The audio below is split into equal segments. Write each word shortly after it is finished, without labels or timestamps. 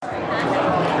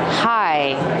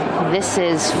Hi, this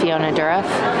is Fiona Dourif,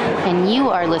 and you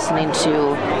are listening to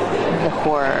The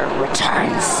Horror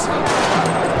Returns.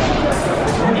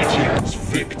 Greetings,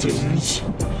 victims.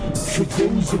 For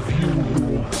those of you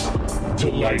who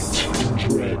delight in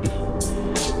dread,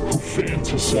 who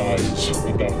fantasize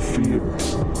about fear,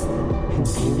 who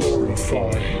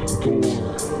glorify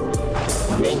gore,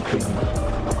 welcome.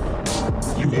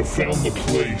 You have found the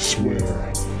place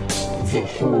where the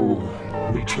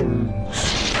horror returns.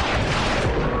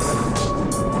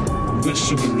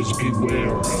 Listeners,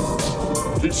 beware.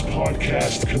 This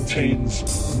podcast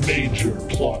contains major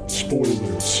plot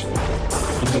spoilers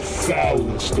and the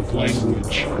foulest of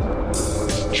language.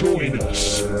 Join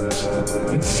us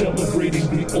in celebrating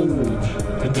the old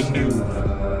and the new,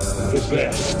 the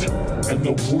best and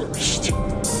the worst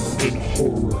in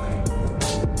horror.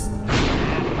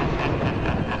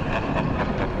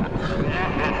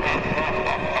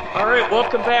 All right,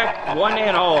 welcome back, one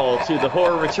and all, to The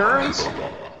Horror Returns.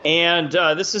 And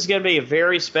this is going to be a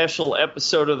very special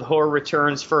episode of The Horror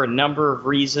Returns for a number of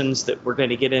reasons that we're going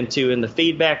to get into in the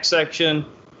feedback section.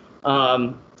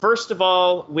 First of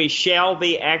all, we shall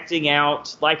be acting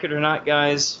out, like it or not,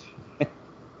 guys,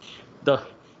 the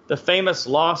famous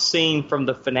lost scene from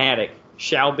The Fanatic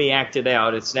shall be acted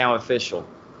out. It's now official.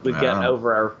 We've gotten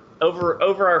over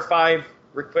our 5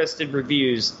 requested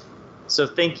reviews. So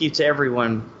thank you to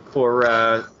everyone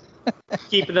for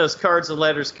keeping those cards and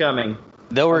letters coming.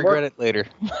 They'll regret it later.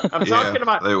 I'm talking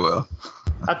about. They will.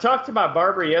 I talked to my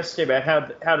barber yesterday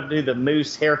about how to do the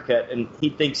moose haircut, and he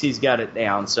thinks he's got it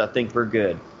down. So I think we're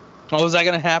good. Oh, is that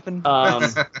going to happen?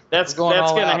 That's going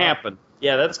to happen.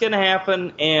 Yeah, that's going to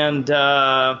happen. And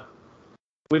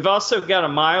we've also got a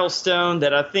milestone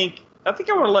that I think I want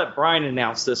to let Brian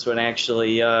announce this one.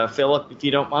 Actually, Philip, if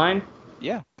you don't mind.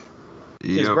 Yeah.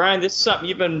 Because Brian, this is something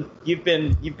you've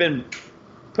been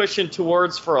pushing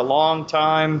towards for a long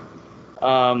time.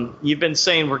 You've been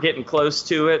saying we're getting close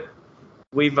to it.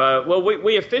 We've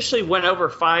we officially went over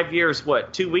 5 years.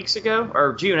 2 weeks ago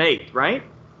or June 8th, right?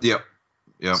 Yep.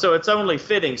 So it's only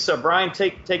fitting. So Brian,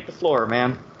 take the floor,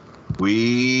 man.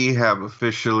 We have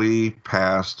officially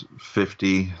passed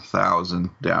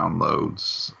 50,000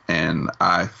 downloads, and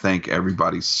I thank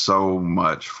everybody so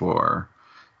much for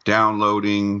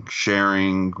downloading,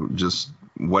 sharing, just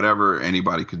whatever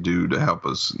anybody could do to help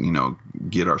us,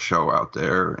 get our show out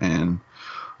there. And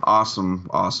awesome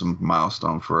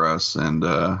milestone for us. And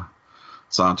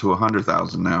it's on to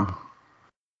 100,000 now.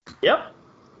 Yep.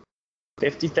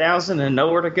 50,000 and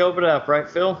nowhere to go but up, right,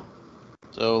 Phil?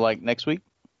 So, like, next week?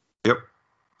 Yep.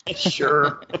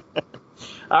 Sure.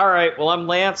 All right. Well, I'm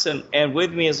Lance, and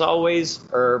with me, as always,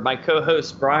 are my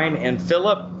co-hosts, Brian and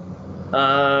Philip.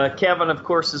 Kevin, of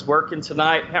course, is working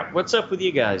tonight. What's up with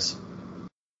you guys?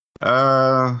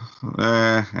 Yeah?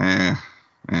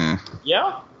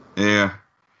 Yeah.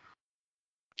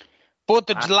 4th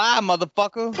of July,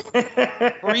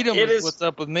 motherfucker. Freedom is what's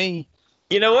up with me.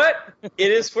 You know what?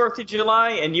 It is 4th of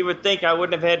July, and you would think I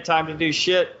wouldn't have had time to do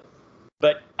shit.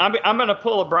 But I'm going to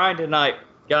pull a Brian tonight,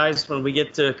 guys, when we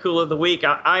get to Cool of the Week.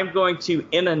 I'm going to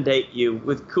inundate you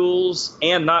with cools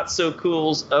and not so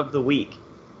cools of the week.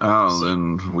 Oh,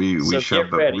 then we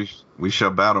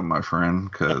shall battle, my friend,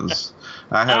 because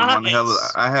I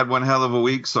had one hell of a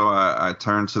week, so I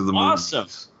turned to the movies. Awesome.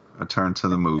 I turned to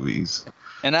the movies.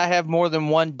 And I have more than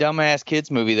one dumbass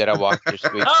kids movie that I watched this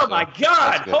week. Oh, my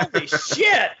God. Holy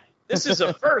shit. This is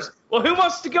a first. Well, who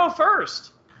wants to go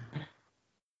first?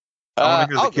 I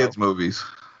want to hear the kids' movies.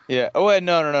 Yeah. Oh, wait,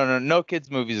 no kids'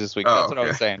 movies this week. That's what I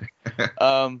was saying.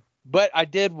 But I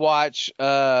did watch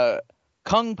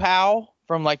Kung Pao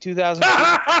from like 2000.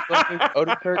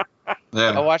 Odenkirk.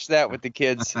 Yeah. I watched that with the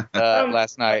kids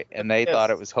last night, and they thought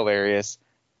it was hilarious.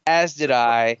 As did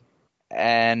I,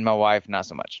 and my wife not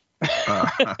so much.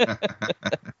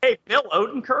 Hey, Bill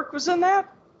Odenkirk was in that?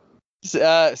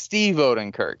 Steve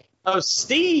Odenkirk. Oh,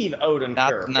 Steve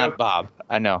Odenkirk. Not Bob.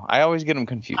 I know. I always get them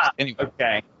confused. Anyway.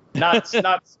 Okay. Not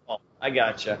small. I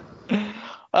gotcha.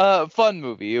 Fun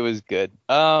movie. It was good.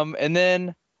 And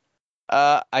then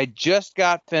I just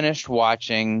got finished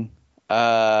watching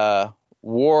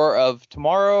War of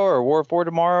Tomorrow or War for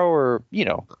Tomorrow or,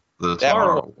 The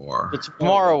Tomorrow War. The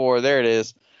Tomorrow War. There it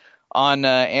is on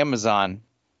Amazon.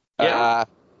 Yeah.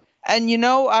 And,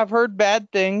 I've heard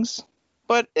bad things,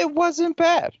 but it wasn't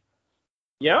bad.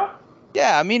 Yeah?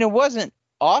 Yeah, I mean, it wasn't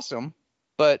awesome,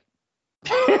 but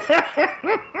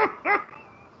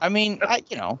I mean,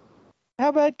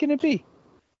 how bad can it be?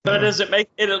 But does it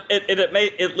make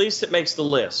at least it makes the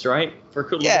list, right? For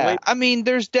Cool. Yeah, I mean,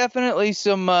 there's definitely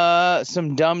some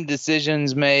dumb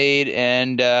decisions made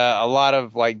and a lot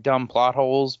of like dumb plot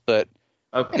holes, but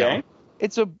okay,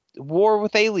 it's a war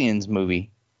with aliens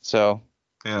movie. So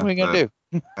what are we gonna do?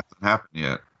 Hasn't happened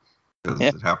yet because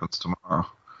it happens tomorrow.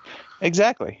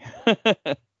 Exactly.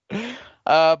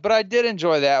 But I did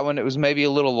enjoy that one. It was maybe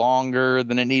a little longer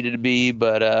than it needed to be,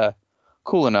 but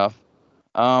cool enough.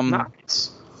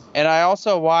 Nice. And I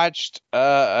also watched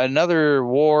another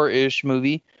war-ish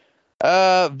movie,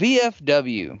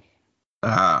 VFW.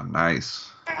 Ah, nice.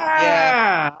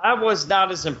 Yeah, I was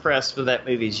not as impressed with that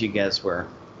movie as you guys were.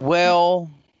 Well,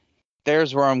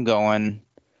 there's where I'm going.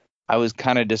 I was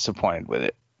kind of disappointed with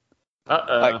it.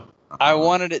 Like, I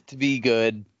wanted it to be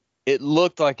good. It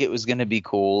looked like it was going to be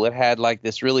cool. It had like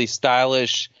this really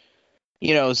stylish,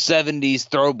 70s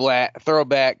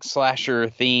throwback slasher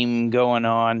theme going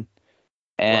on.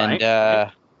 And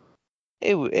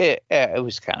it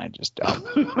was kind of just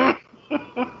dumb.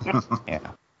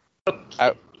 Yeah.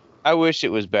 I wish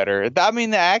it was better. I mean,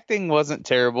 the acting wasn't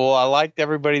terrible. I liked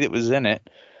everybody that was in it.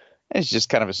 It's just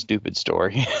kind of a stupid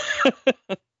story.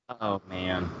 Oh,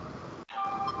 man.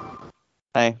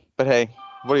 Hey, what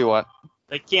do you want?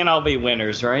 They can't all be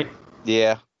winners, right?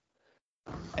 Yeah.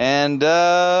 And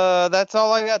that's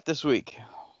all I got this week.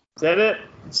 Is that it?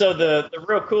 So the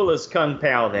real cool is Kung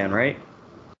Pao then, right?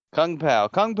 Kung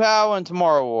Pao and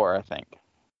Tomorrow War, I think.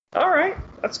 All right,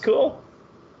 that's cool.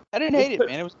 I didn't hate it,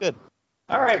 man. It was good.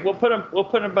 All right, we'll put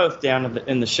them both down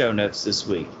in the show notes this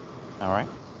week. All right.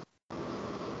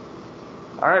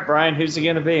 All right, Brian, who's it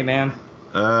gonna be, man?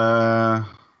 Why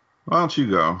don't you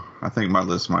go? I think my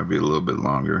list might be a little bit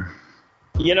longer.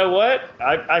 You know what?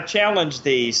 I challenge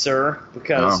thee, sir,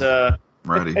 because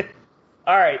ready.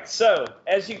 All right, so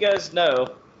as you guys know,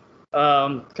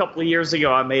 a couple of years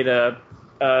ago, I made a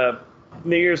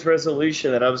New Year's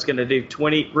resolution that I was going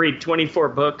to read 24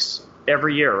 books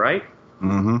every year, right?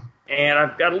 Mm-hmm. And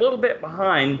I've got a little bit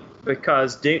behind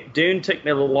because Dune took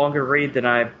me a little longer to read than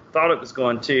I thought it was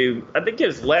going to. I think it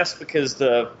was less because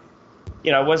I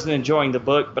wasn't enjoying the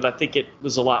book, but I think it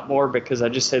was a lot more because I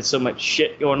just had so much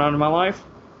shit going on in my life.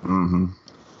 Mm-hmm.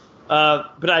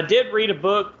 But I did read a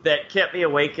book that kept me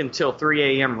awake until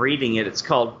 3 a.m. reading it. It's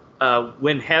called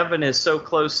When Heaven is So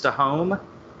Close to Home.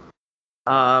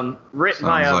 Written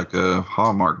by like a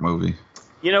Hallmark movie.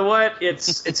 You know what?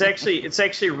 It's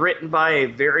actually written by a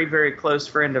very, very close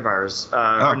friend of ours.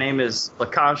 Her name is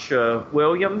LaKasha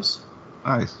Williams.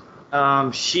 Nice.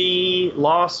 She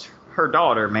lost her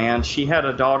daughter, man. She had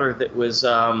a daughter that was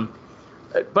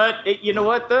you know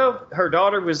what though? Her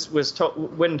daughter was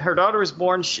told, when her daughter was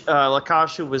born,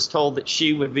 LaKasha was told that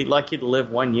she would be lucky to live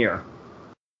 1 year.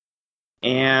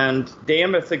 And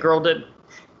damn if the girl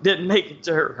didn't make it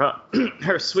to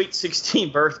her sweet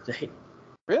 16th birthday.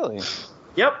 Really?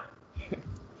 Yep.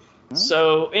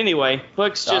 So anyway,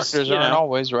 books Doctors just aren't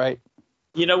always right.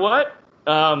 You know what?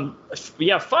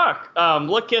 Yeah, fuck.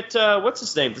 Look at what's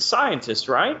his name, the scientist,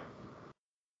 right?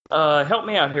 Help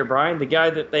me out here, Brian. The guy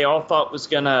that they all thought was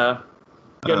gonna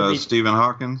be Stephen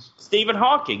Hawking. Stephen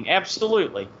Hawking,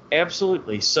 absolutely.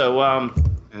 So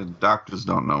And doctors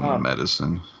don't know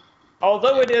medicine.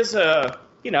 Although it is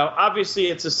obviously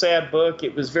it's a sad book.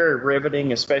 It was very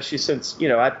riveting, especially since,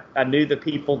 I knew the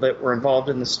people that were involved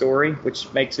in the story,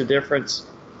 which makes a difference.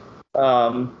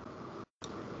 But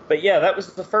yeah, that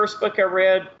was the first book I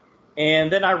read.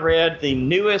 And then I read the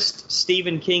newest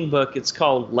Stephen King book. It's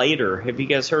called Later. Have you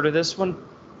guys heard of this one?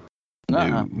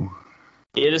 No.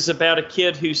 It is about a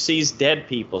kid who sees dead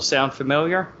people. Sound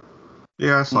familiar?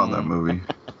 Yeah, I saw that movie.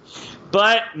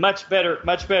 But much better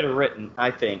written,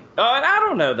 I think. And I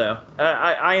don't know though.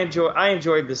 I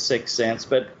enjoyed The Sixth Sense,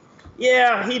 but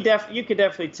yeah, you could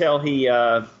definitely tell he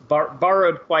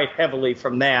borrowed quite heavily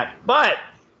from that. But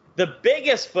the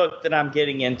biggest book that I'm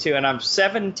getting into, and I'm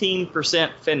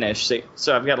 17% finished,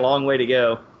 so I've got a long way to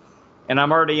go, and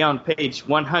I'm already on page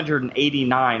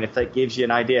 189. If that gives you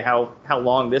an idea how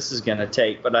long this is going to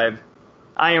take, but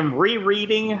I am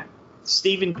rereading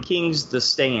Stephen King's The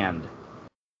Stand.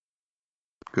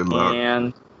 Good luck.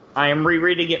 And I am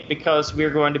rereading it because we're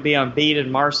going to be on Bede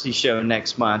and Marcey show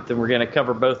next month, and we're going to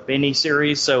cover both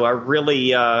miniseries. So I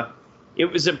really,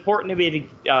 it was important to me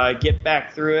to get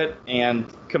back through it and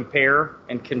compare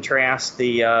and contrast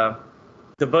the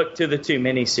book to the two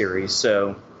miniseries.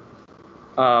 So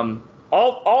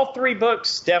all three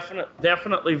books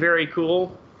definitely very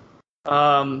cool.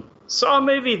 Saw a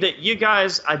movie that you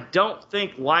guys I don't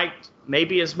think liked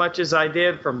maybe as much as I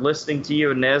did from listening to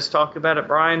you and Nez talk about it,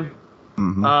 Brian.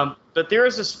 Mm-hmm. But there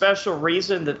is a special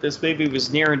reason that this movie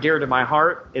was near and dear to my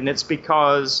heart, and it's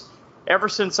because ever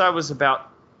since I was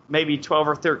about maybe 12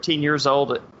 or 13 years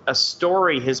old, a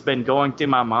story has been going through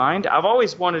my mind. I've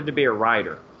always wanted to be a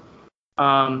writer.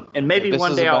 And maybe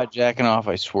one day about jacking off,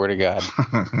 I swear to God.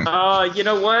 You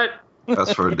know what?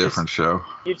 That's for a different show.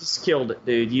 You just killed it,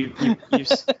 dude. You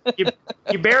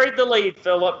buried the lead,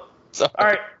 Philip. Sorry. All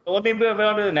right, well, let me move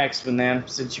on to the next one then,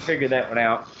 since you figured that one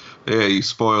out. Yeah, you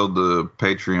spoiled the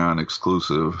Patreon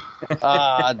exclusive.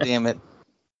 Ah, damn it.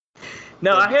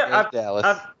 No,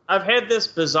 I've had this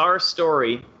bizarre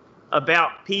story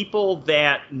about people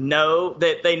that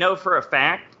they know for a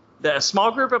fact, that a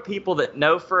small group of people that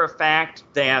know for a fact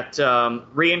that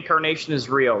reincarnation is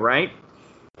real, right?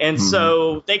 And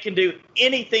so they can do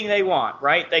anything they want,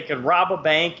 right? They can rob a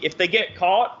bank. If they get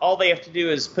caught, all they have to do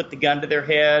is put the gun to their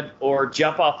head or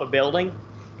jump off a building,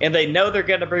 and they know they're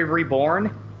going to be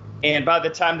reborn. And by the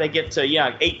time they get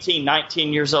to 18,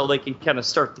 19 years old, they can kind of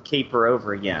start the caper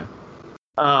over again.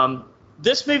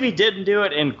 This movie didn't do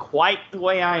it in quite the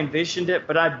way I envisioned it,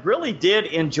 but I really did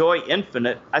enjoy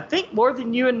Infinite. I think more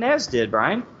than you and Nez did,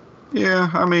 Brian. Yeah,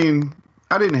 I mean,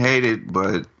 I didn't hate it,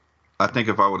 but I think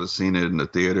if I would have seen it in the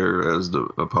theater as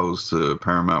opposed to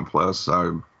Paramount Plus,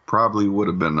 I probably would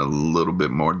have been a little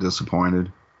bit more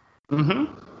disappointed. Mm-hmm.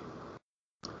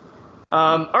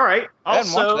 All right. I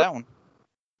hadn't watched that one.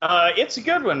 It's a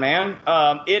good one, man.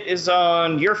 It is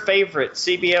on your favorite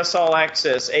CBS All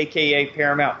Access, aka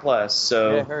Paramount Plus.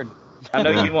 So yeah, I heard. I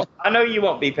know you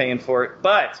won't be paying for it,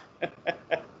 but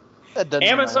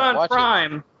Amazon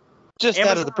Prime. Just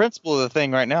out of the principle of the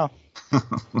thing right now.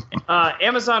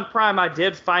 Amazon Prime, I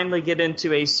did finally get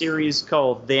into a series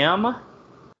called Them.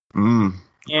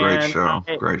 Great show.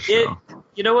 Great show.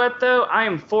 You know what, though? I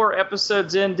am 4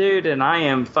 episodes in, dude, and I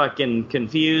am fucking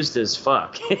confused as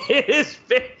fuck.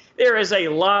 There is a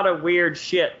lot of weird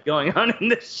shit going on in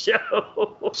this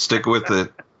show. Stick with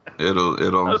it.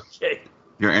 It'll. Okay.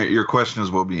 Your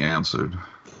questions will be answered.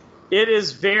 It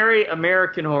is very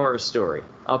American Horror Story.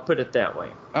 I'll put it that way.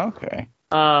 Okay.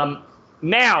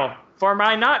 Now, for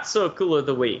my not so cool of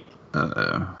the week.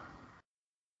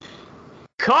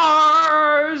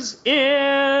 Cars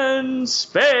in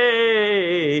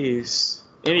space.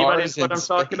 Anybody know what I'm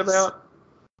talking about?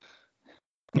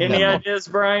 Any ideas,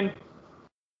 Brian?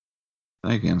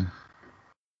 Thinking.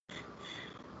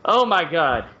 Oh my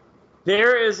God.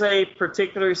 There is a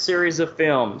particular series of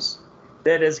films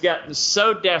that has gotten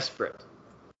so desperate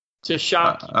to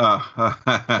shock you. Yeah,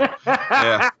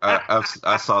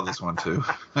 I saw this one too.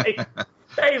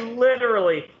 They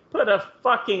literally put a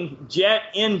fucking jet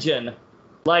engine,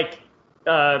 like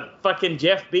fucking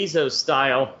Jeff Bezos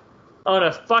style, on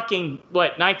a fucking,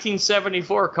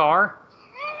 1974 car?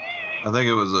 I think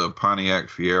it was a Pontiac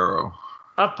Fiero.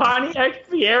 A Pontiac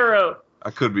Fiero.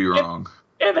 I could be wrong.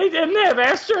 And they didn't have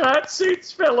astronaut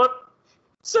suits, Philip.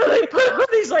 So they put on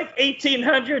these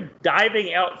 1800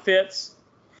 diving outfits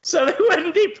so they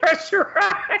wouldn't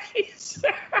depressurize.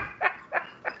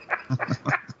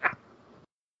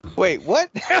 Wait, what?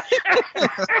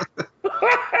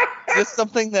 Is this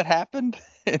something that happened?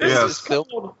 Yes.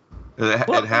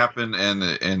 It happened and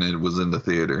it was in the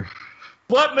theater.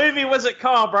 What movie was it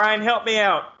called, Brian? Help me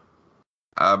out.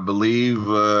 I believe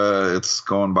it's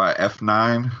going by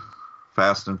F9,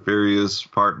 Fast and Furious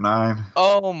Part 9.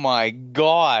 Oh my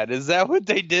God. Is that what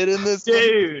they did in this?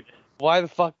 Dude. Why the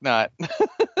fuck not?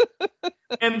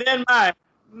 And then my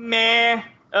meh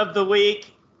of the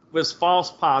week was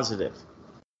False Positive.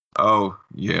 Oh,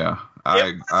 yeah.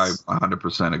 I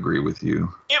 100% agree with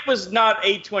you. It was not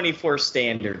A24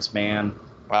 standards, man.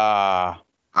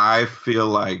 I feel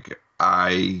like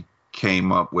I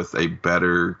came up with a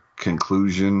better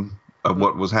conclusion of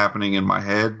what was happening in my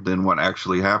head than what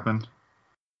actually happened.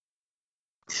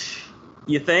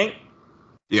 You think?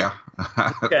 Yeah.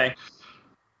 Okay.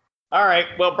 All right.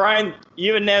 Well, Brian,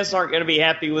 you and Nez aren't going to be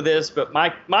happy with this, but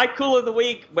my cool of the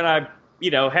week, when I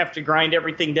have to grind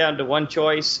everything down to one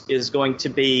choice, is going to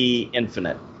be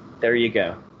Infinite. There you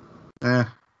go.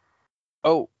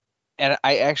 Oh, and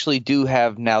I actually do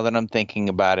have, now that I'm thinking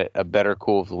about it, a better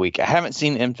cool of the week. I haven't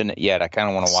seen Infinite yet. I kind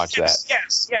of want to watch that.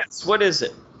 Yes. What is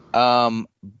it?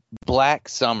 Black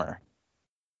Summer.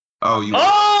 Oh, you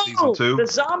watched season 2? The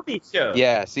zombie show.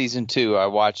 Yeah, season 2. I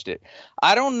watched it.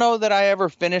 I don't know that I ever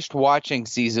finished watching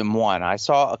season 1. I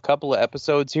saw a couple of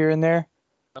episodes here and there.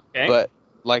 Okay. But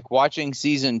watching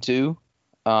season 2,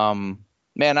 man,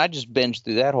 I just binged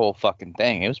through that whole fucking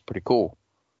thing. It was pretty cool.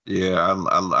 Yeah,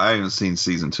 I haven't seen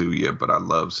season 2 yet, but I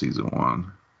love season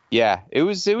 1. Yeah, it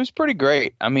was pretty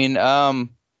great. I mean,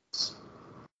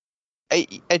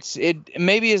 it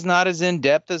maybe is not as in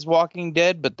depth as Walking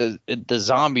Dead, but the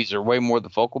zombies are way more the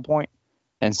focal point,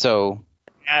 and so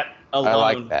that alone I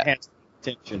like that. Has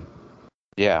attention.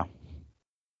 Yeah.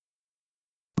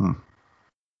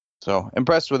 So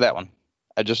impressed with that one.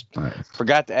 I just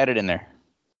forgot to add it in there.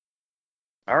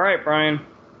 All right, Brian.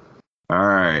 All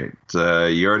right.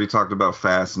 You already talked about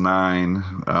Fast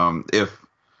 9. If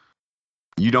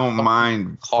you don't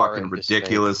mind fucking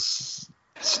ridiculous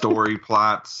story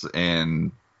plots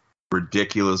and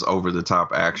ridiculous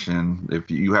over-the-top action,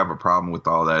 if you have a problem with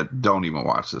all that, don't even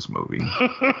watch this movie.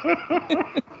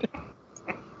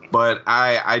 But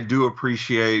I do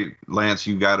appreciate, Lance,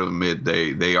 you got to admit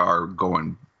they are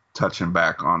touching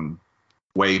back on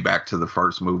way back to the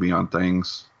first movie on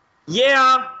things.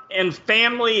 Yeah, and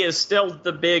family is still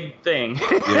the big thing.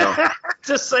 Yeah.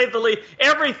 To say the least.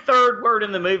 Every third word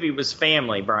in the movie was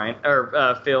family, Brian,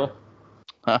 or Phil.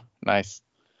 Huh, nice.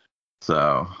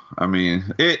 So, I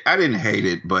mean, I didn't hate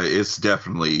it, but it's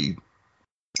definitely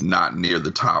not near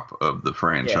the top of the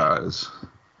franchise. Yeah.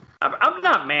 I'm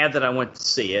not mad that I went to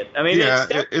see it. I mean,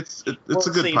 it's a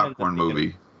good popcorn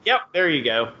movie. Yep, there you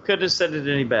go. Couldn't have said it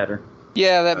any better.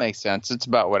 Yeah, that makes sense. It's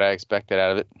about what I expected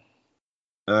out of it.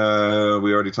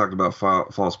 We already talked about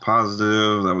False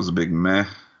Positive. That was a big meh.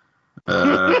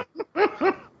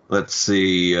 Let's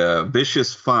see.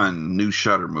 Vicious Fun, new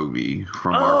Shudder movie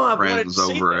from our friends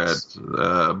over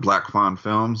at Black Fawn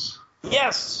Films.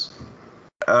 Yes.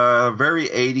 Very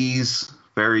 80s,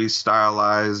 very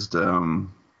stylized.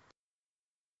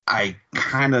 I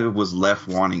kind of was left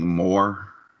wanting more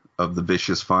of the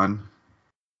Vicious Fun.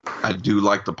 I do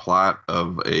like the plot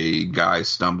of a guy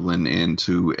stumbling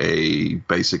into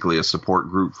basically a support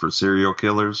group for serial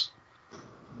killers.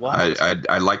 What?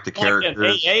 I like the characters.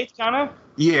 Like an AA kind of?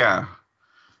 Yeah.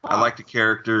 Oh. I like the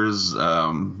characters.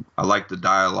 I like the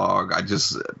dialogue. I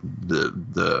just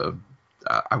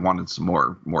I wanted some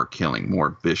more killing,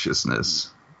 more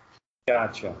viciousness.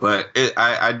 Gotcha. But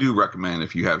I do recommend,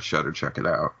 if you have Shudder, check it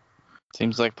out.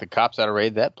 Seems like the cops ought to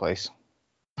raid that place.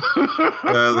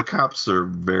 The cops are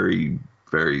very,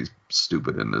 very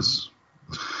stupid in this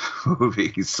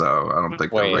movie, so I don't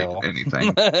think they'll raid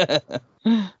anything.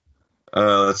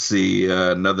 Let's see.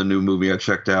 Another new movie I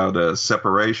checked out,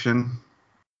 Separation.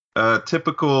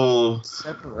 Typical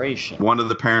Separation. One of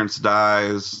the parents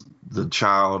dies. The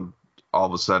child all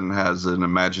of a sudden has an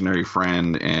imaginary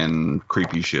friend, and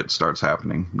creepy shit starts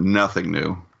happening. Nothing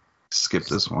new. Skip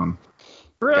this one.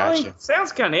 Really? Gotcha.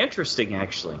 Sounds kind of interesting,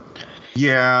 actually.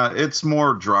 Yeah, it's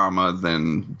more drama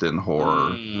than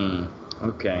horror.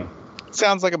 Okay.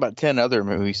 Sounds like about 10 other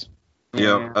movies.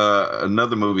 Yeah.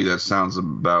 Another movie that sounds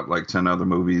about like 10 other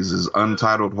movies is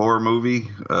Untitled Horror Movie,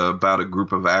 about a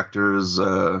group of actors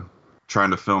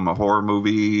trying to film a horror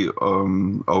movie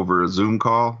over a Zoom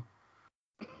call.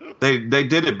 They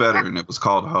did it better, and it was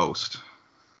called Host.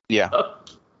 Yeah.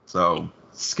 So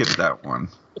skip that one.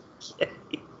 Okay.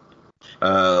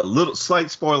 Little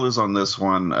slight spoilers on this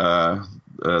one.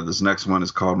 This next one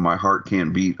is called My Heart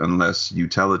Can't Beat Unless You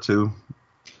Tell It To.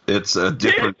 It's a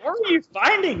different. Dude, where are you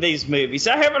finding these movies?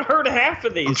 I haven't heard half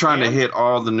of these. I'm trying to hit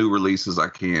all the new releases I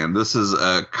can. This is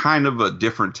a kind of a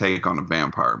different take on a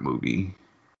vampire movie.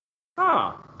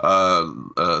 Huh.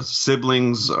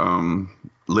 Siblings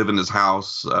live in his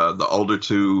house. The older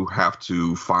two have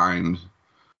to find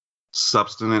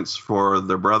substance for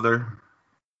their brother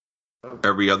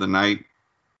every other night.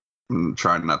 I'm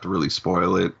trying not to really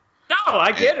spoil it. No,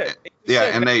 I get it. Yeah,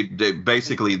 and they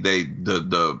basically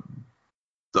the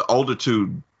older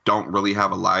two don't really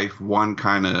have a life. One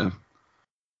kind of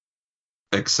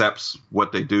accepts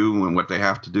what they do and what they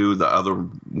have to do. The other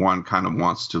one kind of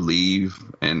wants to leave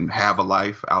and have a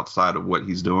life outside of what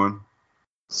he's doing.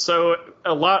 So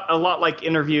a lot like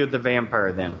Interview with the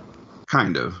Vampire, then.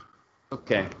 Kind of.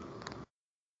 Okay.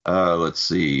 Let's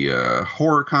see.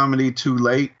 Horror comedy, Too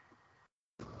Late.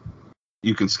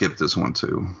 You can skip this one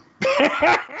too.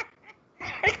 God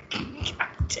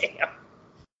damn.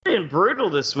 Being brutal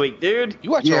this week, dude.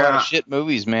 You watch a lot of shit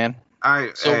movies, man.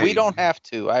 We don't have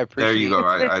to. I appreciate it. There you go.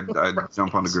 I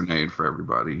jump on a grenade for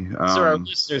everybody. So our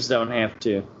listeners don't have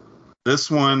to. This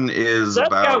one is that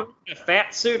about a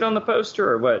fat suit on the poster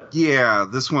or what? Yeah,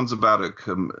 this one's about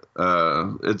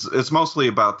it's mostly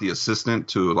about the assistant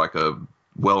to like a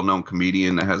well-known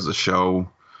comedian that has a show.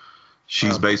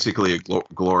 She's basically a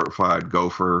glorified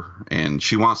gopher, and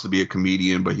she wants to be a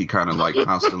comedian, but he kind of like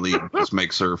constantly just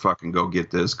makes her fucking go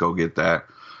get this, go get that.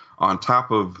 On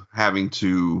top of having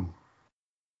to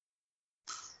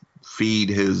feed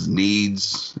his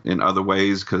needs in other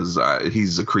ways, because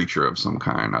he's a creature of some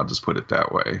kind. I'll just put it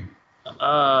that way.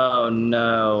 Oh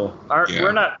no,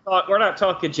 we're not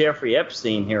talking Jeffrey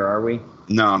Epstein here, are we?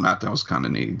 No, not those kind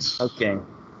of needs. Okay.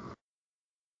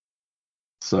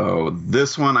 So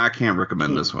this one, I can't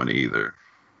recommend this one either.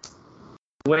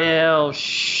 Well,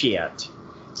 shit.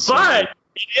 But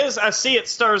it is. I see it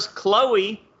stars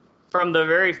Chloe from the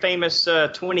very famous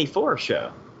 24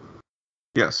 show.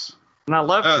 Yes. And I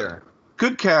loved her.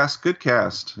 Good cast.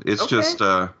 It's just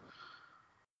I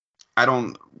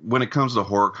don't. When it comes to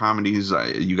horror comedies,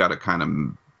 you got to kind of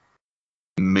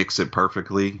mix it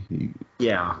perfectly.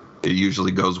 Yeah. It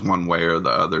usually goes one way or the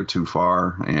other too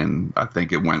far, and I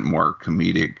think it went more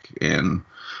comedic, and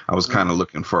I was kind of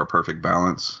looking for a perfect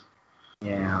balance.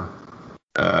 Yeah.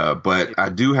 But I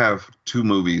do have 2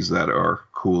 movies that are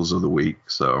cools of the week,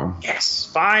 so yes,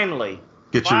 finally.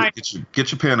 Get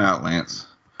your pen out, Lance.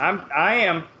 I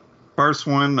am. First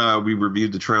one we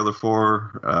reviewed the trailer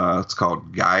for. It's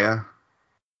called Gaia.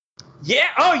 Yeah.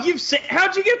 Oh, you've seen?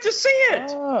 How'd you get to see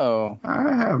it? Oh,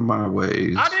 I have my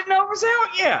ways. I didn't know it was out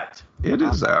yet. It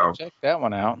is out. Check that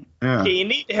one out. Yeah. Okay, you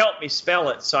need to help me spell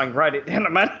it so I can write it down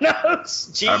in my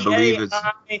notes. Gaia. I believe it's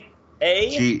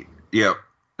Yep.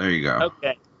 There you go.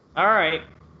 Okay. All right.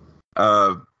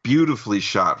 Beautifully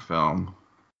shot film.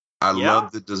 I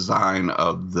love the design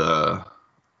of the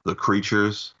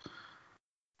creatures.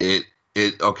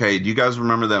 Okay, do you guys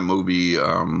remember that movie,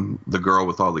 The Girl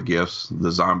with All the Gifts? The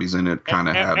zombies in it kind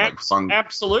of had like fungi.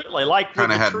 Absolutely, like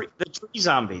the tree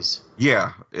zombies.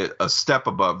 Yeah, a step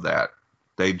above that.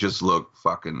 They just look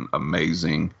fucking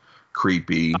amazing,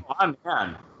 creepy. Oh, I'm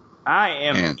in. I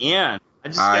am in.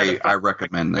 I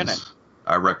recommend this.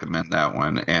 I recommend that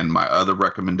one. And my other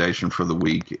recommendation for the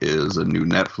week is a new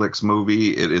Netflix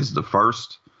movie. It is the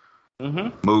first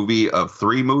movie of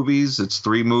 3 movies. It's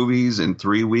 3 movies in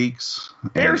 3 weeks.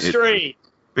 Fear Street.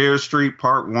 Fear Street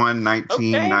Part 1,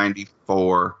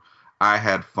 1994. I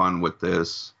had fun with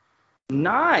this.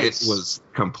 Nice. It was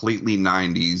completely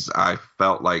 90s. I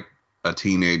felt like a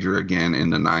teenager again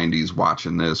in the 90s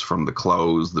watching this, from the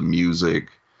clothes, the music.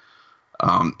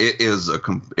 It is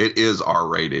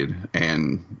R-rated,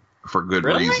 and for good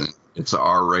reason. It's a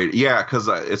R-rated. Yeah, because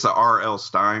it's a R.L.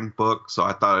 Stine book, so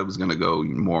I thought it was going to go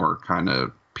more kind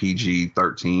of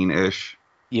PG-13-ish.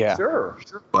 Yeah. Sure.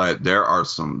 But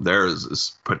there's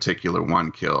this particular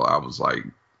one kill. I was like,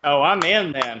 oh, I'm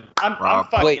in then. I'm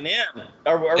fucking in.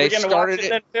 Are we going to watch it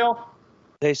then, Phil?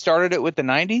 They started it with the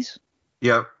 90s?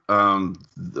 Yep.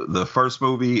 The first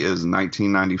movie is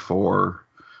 1994.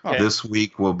 Okay. This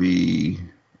week will be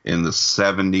in the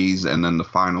 70s, and then the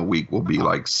final week will be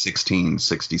like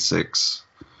 1666.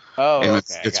 Oh, and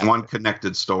it's one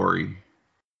connected story.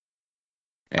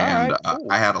 And cool.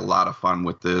 I had a lot of fun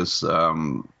with this. I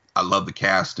love the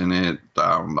cast in it.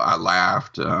 I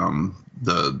laughed.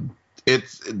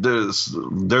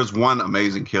 There's one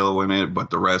amazing kill in it, but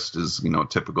the rest is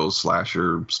typical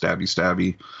slasher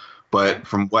stabby. But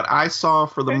from what I saw,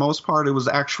 for the most part, it was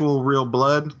actual real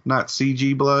blood, not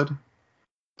CG blood.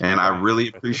 And I really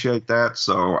appreciate that.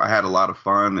 So I had a lot of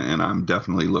fun, and I'm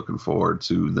definitely looking forward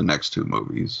to the next 2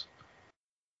 movies.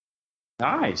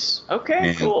 Nice.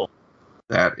 Okay, cool.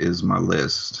 That is my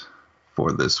list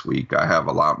for this week. I have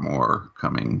a lot more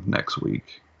coming next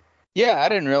week. Yeah, I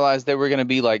didn't realize they were going to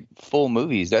be like full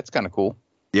movies. That's kind of cool.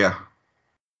 Yeah.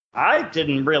 I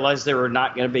didn't realize there were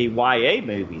not going to be YA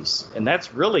movies, and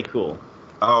that's really cool.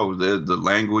 Oh, the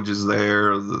language is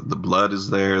there, the blood is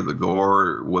there, the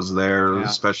gore was there,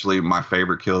 especially my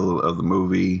favorite kill of the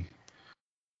movie.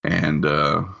 And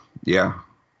yeah.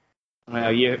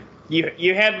 Well, you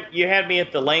had me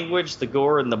at the language, the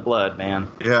gore, and the blood,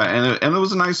 man. Yeah, and it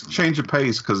was a nice change of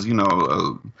pace because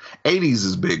 80s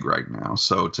is big right now,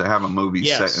 so to have a movie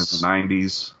set in the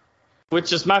 90s.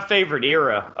 Which is my favorite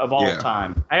era of all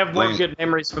time. I have more good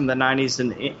memories from the 90s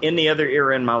than any other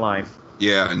era in my life.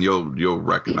 Yeah, and you'll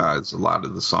recognize a lot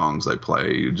of the songs they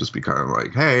play. You'll just be kind of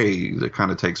like, hey, it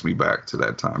kind of takes me back to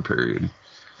that time period.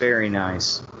 Very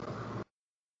nice.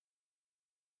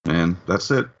 And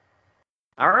that's it.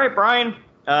 All right, Brian.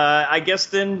 I guess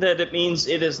then that it means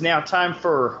it is now time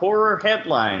for Horror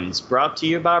Headlines, brought to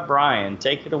you by Brian.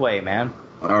 Take it away, man.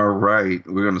 All right,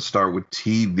 we're going to start with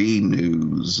TV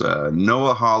news.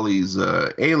 Noah Hawley's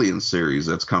Alien series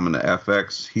that's coming to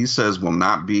FX, he says will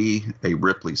not be a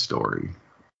Ripley story,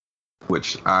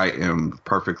 which I am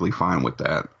perfectly fine with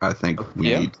that. I think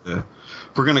we need to,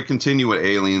 if we're going to continue with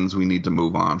Aliens, we need to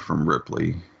move on from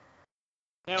Ripley.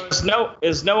 Now,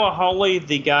 is Noah Hawley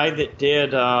the guy that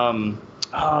did the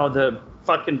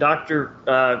fucking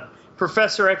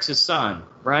Professor X's son,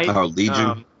 right? Oh,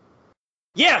 Legion?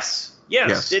 Yes.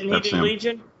 Didn't he do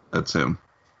Legion? That's him.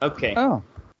 Okay. Oh.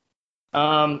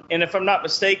 And if I'm not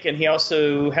mistaken, he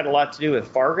also had a lot to do with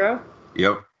Fargo?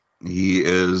 Yep. He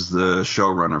is the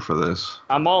showrunner for this.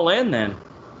 I'm all in then.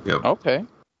 Yep. Okay.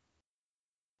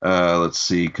 Let's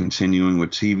see. Continuing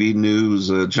with TV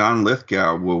news, John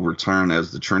Lithgow will return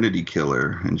as the Trinity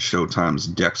Killer in Showtime's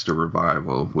Dexter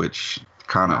revival, which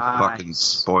kind of fucking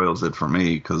spoils it for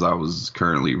me because I was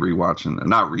currently rewatching,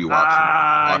 not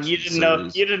rewatching. You didn't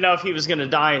know if he was going to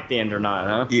die at the end or not,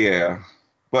 huh? Yeah,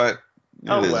 but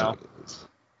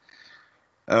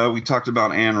we talked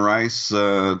about Anne Rice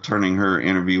turning her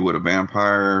Interview with a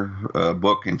Vampire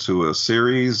book into a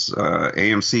series.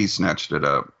 AMC snatched it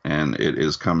up, and it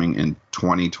is coming in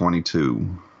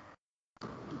 2022.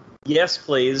 Yes,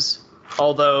 please.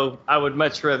 Although I would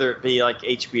much rather it be like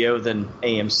HBO than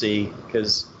AMC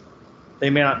because they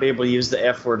may not be able to use the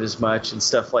F word as much and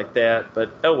stuff like that. But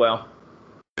oh well.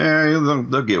 Yeah,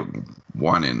 they'll get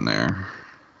one in there.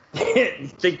 You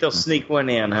think they'll sneak one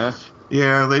in, huh?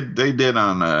 Yeah, they did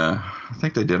on. I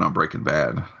think they did on Breaking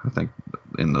Bad. I think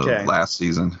in the last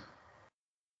season,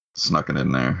 snuck it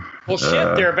in there. Well,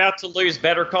 shit, they're about to lose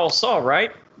Better Call Saul,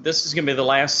 right? This is going to be the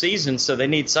last season, so they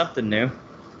need something new.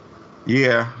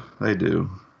 Yeah, they do.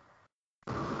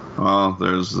 Well,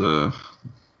 there's the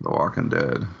Walking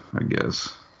Dead, I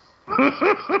guess.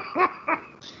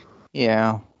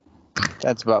 Yeah.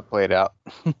 That's about played out.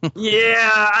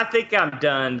 Yeah, I think I'm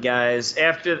done, guys.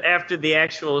 After the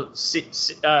actual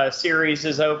series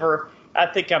is over, I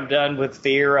think I'm done with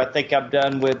Fear. I think I'm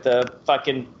done with the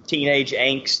fucking teenage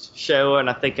angst show, and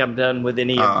I think I'm done with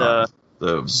any of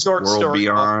the short World story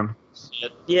Beyond.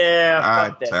 Yeah,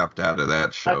 I tapped out of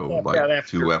that show like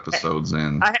 2 episodes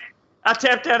in. I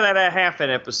tapped out at a half an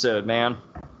episode, man.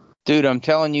 Dude, I'm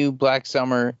telling you, Black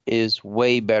Summer is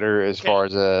way better as far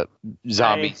as a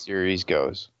zombie series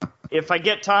goes. If I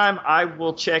get time, I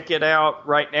will check it out.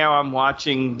 Right now, I'm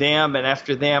watching them, and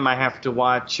after them, I have to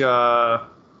watch. I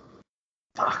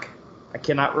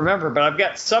cannot remember, but I've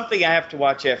got something I have to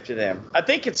watch after them. I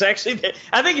think it's actually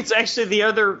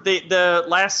the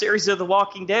last series of The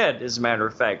Walking Dead. As a matter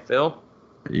of fact, Phil.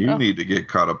 You need to get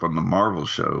caught up on the Marvel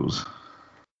shows.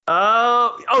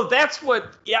 Oh, that's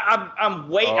what. Yeah, I'm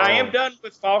waiting. I am done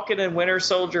with Falcon and Winter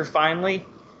Soldier finally,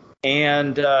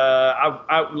 and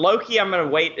Loki. I'm going to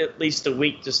wait at least a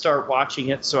week to start watching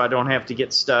it, so I don't have to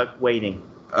get stuck waiting.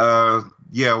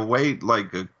 Yeah, wait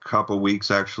like a couple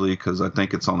weeks actually, because I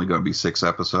think it's only going to be 6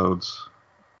 episodes.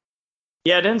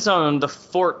 Yeah, it ends on the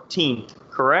 14th,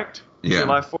 correct? Yeah,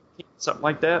 July 14th, something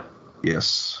like that.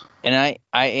 Yes. And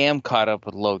I am caught up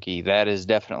with Loki. That is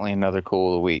definitely another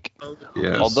cool of the week.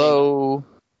 Yes. Although,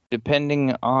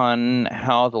 depending on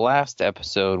how the last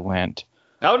episode went.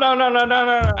 Oh, no.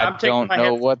 I don't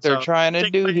know what they're trying to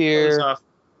do here.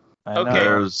 Okay.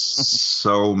 There's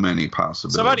so many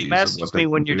possibilities. Somebody message me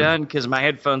when you're done, because my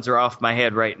headphones are off my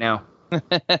head right now.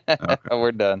 Okay.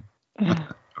 We're done.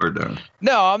 We're done.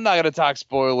 No, I'm not going to talk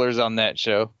spoilers on that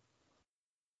show.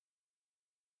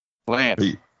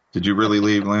 Lance. Did you really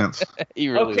leave, Lance?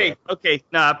 Okay.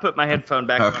 No, I put my headphone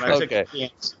back on. I took a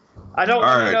chance. I don't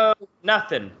want to know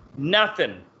nothing.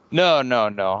 No.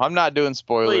 I'm not doing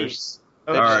spoilers. Please.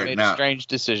 They just made a strange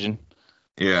decision.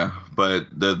 Yeah, but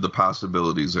the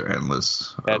possibilities are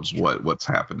endless of what's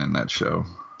happened in that show.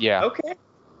 Yeah. Okay.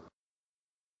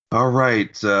 All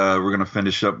right, we're going to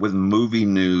finish up with movie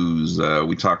news.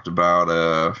 We talked about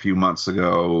a few months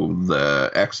ago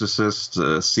The Exorcist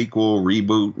sequel,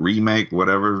 reboot, remake,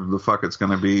 whatever the fuck it's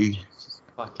going to be,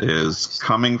 is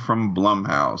coming from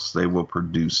Blumhouse. They will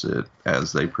produce it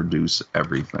as they produce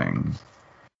everything.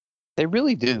 They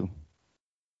really do.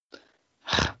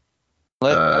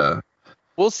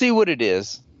 We'll see what it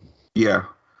is. Yeah.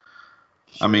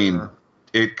 Sure. I mean,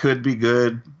 it could be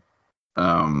good.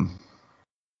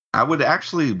 I would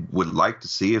like to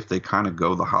see if they kind of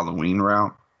go the Halloween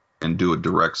route and do a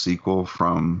direct sequel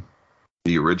from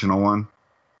the original one.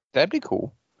 That'd be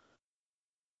cool.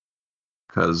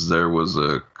 Because there was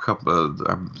a couple of,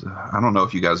 I don't know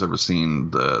if you guys ever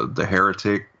seen the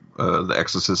Heretic, The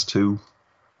Exorcist 2.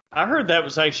 I heard that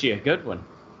was actually a good one.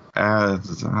 I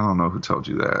don't know who told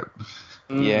you that.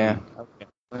 Yeah. Okay.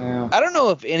 Well, I don't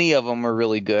know if any of them were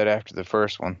really good after the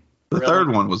first one. The third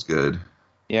one was good.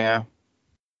 Yeah.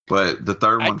 But the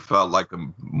third one felt like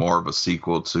more of a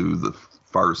sequel to the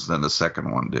first than the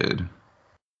second one did.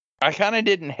 I kind of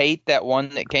didn't hate that one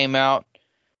that came out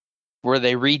where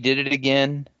they redid it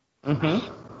again. Mm-hmm.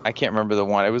 I can't remember the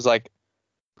one. It was like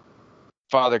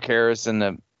Father Karras and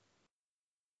the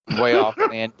way off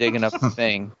man digging up the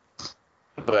thing.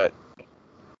 But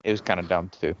it was kind of dumb,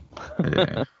 too.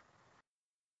 Yeah.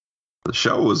 The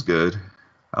show was good.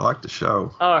 I liked the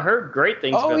show. Oh, I heard great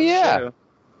things about the show.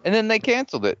 And then they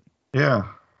canceled it. Yeah.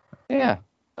 Yeah.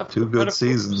 2 good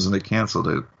seasons and they canceled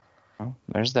it. Well,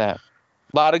 there's that.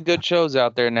 A lot of good shows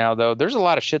out there now, though. There's a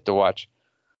lot of shit to watch.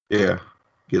 Yeah.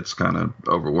 Gets kind of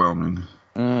overwhelming.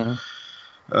 Mm.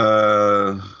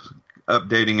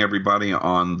 updating everybody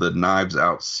on the Knives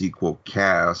Out sequel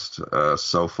cast.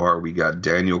 So far, we got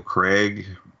Daniel Craig,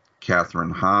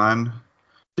 Kathryn Hahn,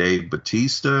 Dave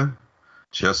Bautista,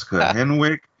 Jessica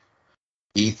Henwick,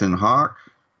 Ethan Hawke,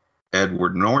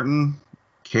 Edward Norton,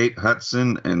 Kate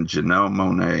Hudson, and Janelle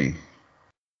Monáe.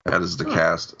 That is the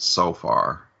cast so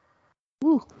far.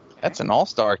 Ooh, that's an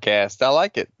all-star cast. I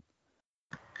like it.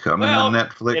 Coming on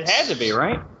Netflix. It had to be,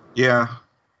 right? Yeah.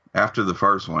 After the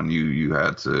first one, you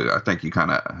had to. I think you kind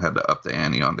of had to up the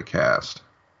ante on the cast.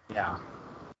 Yeah.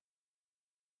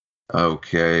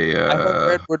 Okay. I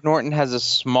hope Edward Norton has a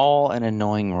small and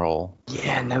annoying role.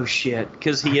 Yeah, no shit.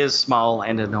 Because he is small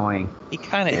and annoying. He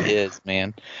kind of is,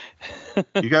 man.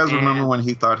 You guys remember when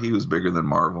he thought he was bigger than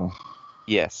Marvel?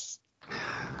 Yes.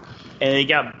 And he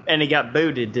got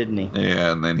booted, didn't he?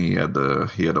 Yeah, and then he had to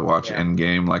watch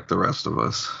Endgame like the rest of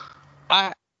us.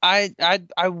 I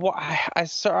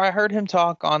heard him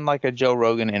talk on like a Joe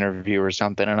Rogan interview or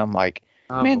something, and I'm like,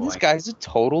 this guy's a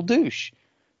total douche.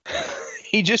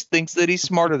 He just thinks that he's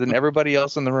smarter than everybody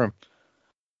else in the room.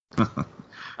 He's a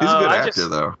good actor,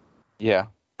 though. Yeah.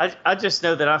 I just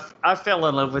know that I fell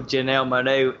in love with Janelle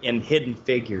Monáe in Hidden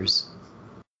Figures.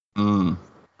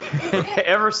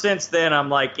 Ever since then, I'm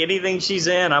like, anything she's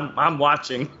in, I'm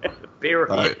watching.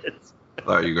 Period. I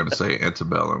thought you were going to say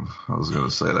Antebellum. I was going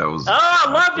to say that was... Oh,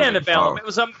 I loved Antebellum. It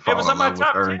was on my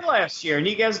top 10 last year, and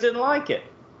you guys didn't like it.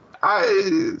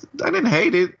 I didn't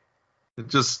hate it. It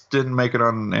just didn't make it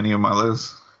on any of my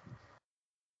lists.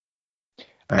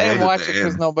 I didn't watch it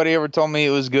because nobody ever told me it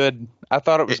was good. I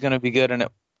thought it was going to be good, and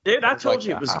Dude, I told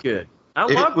you it was good. I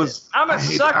loved it. I'm a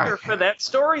sucker for that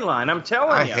storyline. I'm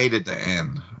telling you. I hated the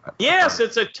end. Yes,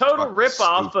 it's a total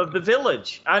ripoff of The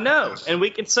Village. I know, and we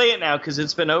can say it now because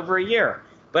it's been over a year.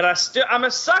 But I'm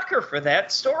a sucker for that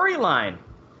storyline.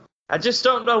 I just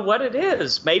don't know what it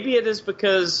is. Maybe it is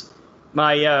because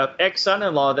my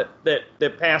ex-son-in-law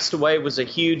that passed away was a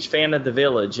huge fan of The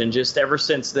Village, and just ever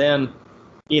since then,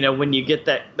 when you get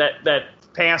that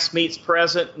past meets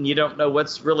present and you don't know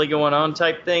what's really going on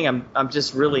type thing, I'm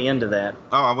just really into that.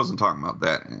 Oh, I wasn't talking about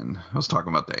that end. I was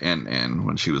talking about the end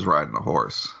when she was riding the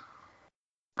horse.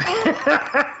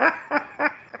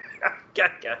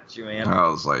 Got you, man. I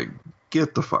was like,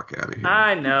 get the fuck out of here.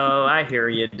 I know. I hear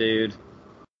you, dude.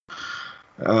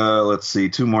 Let's see.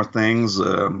 Two more things.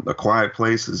 A Quiet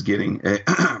Place is getting a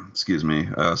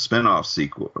a spin-off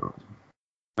sequel.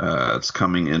 It's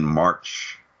coming in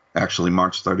March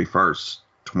 31st,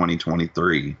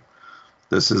 2023.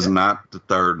 This is not the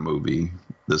third movie.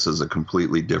 This is a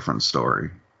completely different story.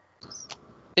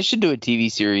 They should do a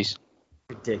TV series.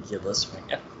 Ridiculous,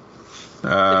 man.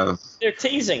 They're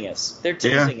teasing us. They're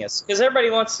teasing us because everybody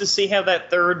wants to see how that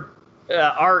third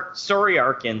story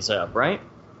arc ends up, right?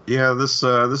 Yeah, this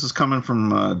is coming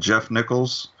from Jeff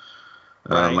Nichols.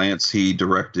 Right. Lance, he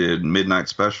directed Midnight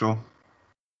Special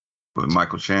with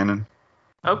Michael Shannon.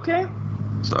 Okay.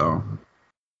 So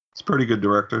it's a pretty good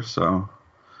director. So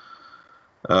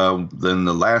then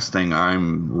the last thing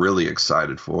I'm really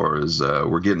excited for is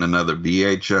we're getting another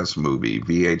VHS movie.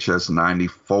 VHS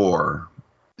 94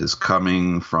 is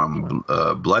coming from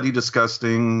Bloody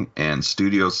Disgusting and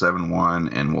Studio 71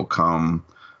 and will come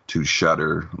to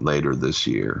Shudder later this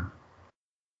year.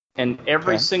 And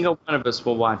every single one of us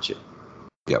will watch it.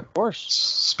 Yep. Of course.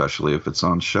 Especially if it's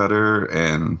on Shudder,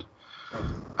 and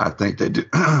I think they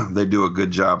do a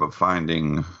good job of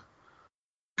finding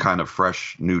kind of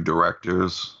fresh new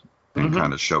directors and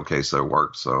kind of showcase their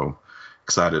work. So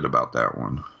excited about that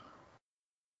one.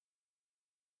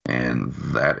 And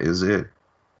that is it.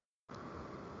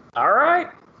 All right.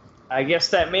 I guess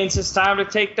that means it's time to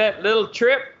take that little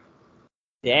trip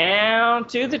down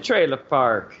to the trailer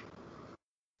park.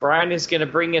 Brian is going to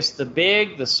bring us the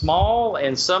big, the small,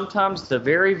 and sometimes the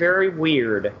very, very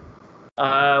weird.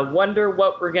 Wonder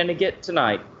what we're going to get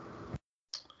tonight.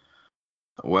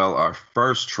 Well, our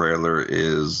first trailer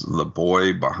is The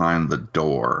Boy Behind the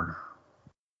Door.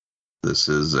 This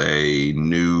is a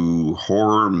new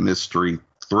horror mystery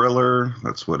thriller.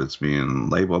 That's what it's being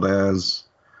labeled as.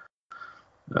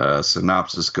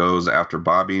 Synopsis goes, after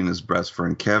Bobby and his best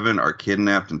friend Kevin are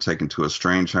kidnapped and taken to a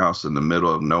strange house in the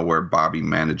middle of nowhere, Bobby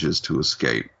manages to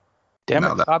escape. Damn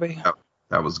it, Bobby.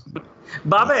 That was...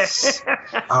 Bobby!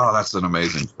 Oh, that's an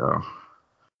amazing show.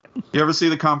 You ever see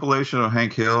the compilation of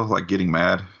Hank Hill, like, getting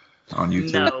mad on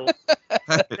YouTube?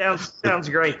 No. Sounds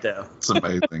great, though. It's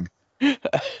amazing.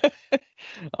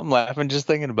 I'm laughing just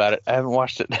thinking about it. I haven't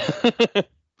watched it.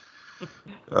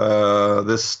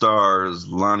 This stars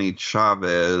Lonnie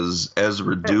Chavez,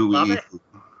 Ezra Dewey,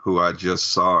 who I just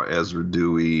saw Ezra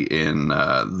Dewey in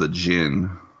The Djinn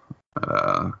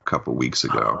a couple weeks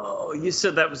ago. Oh, you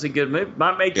said that was a good movie.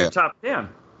 Might make your top 10.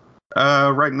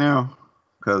 Right now,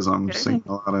 because I'm seeing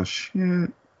a lot of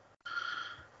shit.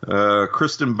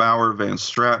 Kristen Bauer Van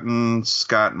Straten,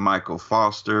 Scott Michael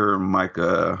Foster,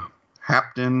 Micah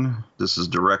Hapton. This is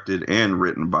directed and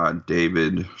written by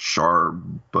David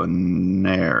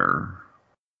Charbonnier.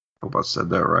 Hope I said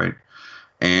that right.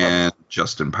 And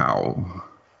Justin Powell.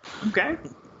 Okay.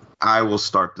 I will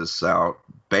start this out.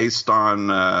 Based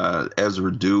on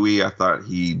Ezra Dewey, I thought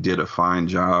he did a fine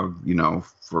job,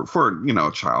 for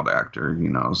a child actor.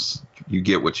 You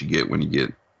get what you get when you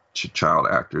get child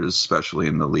actors, especially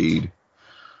in the lead.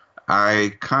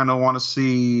 I kind of want to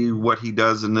see what he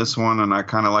does in this one, and I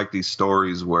kind of like these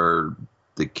stories where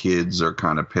the kids are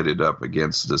kind of pitted up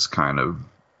against this kind of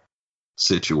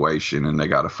situation, and they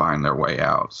got to find their way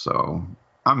out. So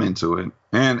I'm into it,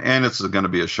 and it's going to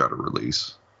be a Shudder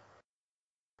release.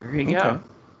 There you go.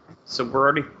 So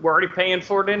we're already paying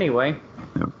for it anyway.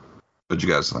 Yep. What'd you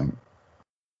guys think?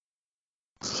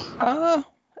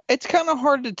 It's kind of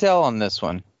hard to tell on this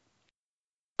one.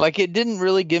 Like, it didn't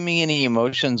really give me any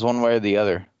emotions one way or the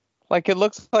other. Like, it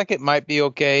looks like it might be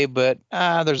okay, but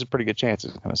there's a pretty good chance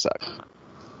it's gonna suck.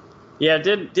 Yeah,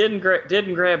 didn't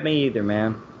grab me either,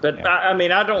 man. But I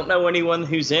mean, I don't know anyone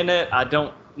who's in it. I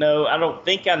don't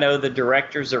think I know the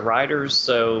directors or writers,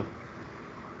 so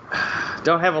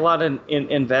don't have a lot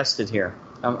invested here.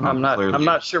 I'm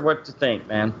not sure what to think,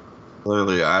 man.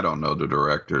 Clearly, I don't know the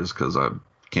directors because I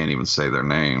can't even say their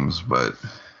names, but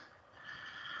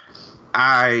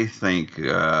I think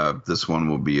this one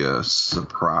will be a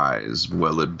surprise.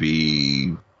 Will it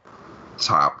be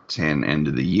top 10 end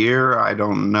of the year? I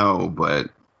don't know, but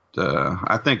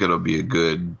I think it'll be a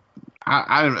good.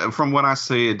 From what I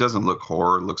see, it doesn't look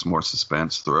horror; it looks more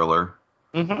suspense, thriller.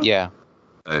 Mm-hmm. Yeah,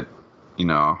 but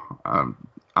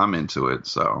I'm into it,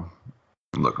 so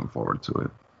I'm looking forward to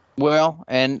it. Well,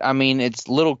 and I mean, it's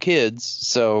little kids,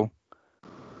 so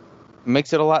it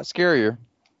makes it a lot scarier.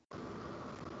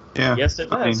 Yeah. Yes, it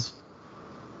does.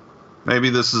 Maybe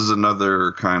this is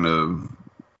another kind of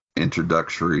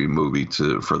introductory movie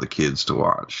for the kids to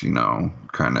watch,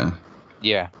 kind of.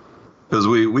 Yeah. Because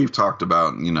we've talked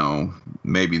about,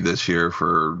 maybe this year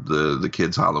for the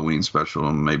kids' Halloween special,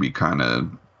 and maybe kind of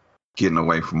getting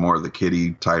away from more of the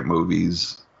kiddie type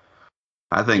movies.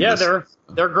 I think. Yeah,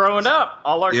 they're growing up.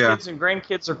 All our kids and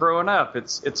grandkids are growing up.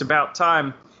 It's about time.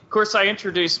 Of course, I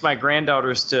introduced my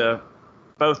granddaughters to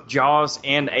both Jaws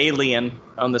and Alien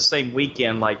on the same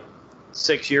weekend, like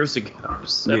 6 years ago.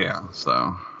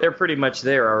 So they're pretty much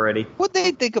there already. What'd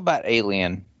they think about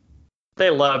Alien? They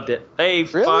loved it. They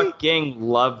fucking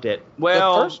loved it.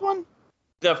 Well, the first one?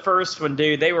 The first one,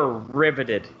 dude. They were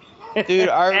riveted. Dude,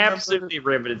 I remember, absolutely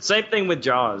riveted. Same thing with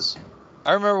Jaws.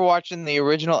 I remember watching the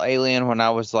original Alien when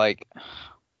I was like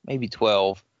maybe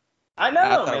 12. I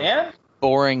know, man.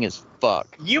 Boring as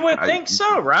fuck. You would think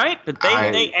so, right? But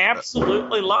they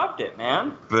absolutely loved it,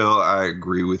 man. Phil, I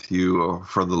agree with you.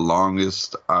 For the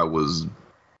longest, I was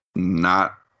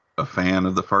not a fan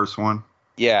of the first one.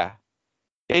 Yeah.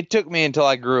 It took me until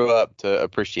I grew up to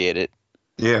appreciate it.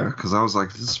 Yeah, because I was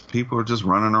like, these people are just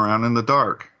running around in the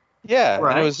dark. Yeah,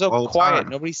 right. And it was so quiet.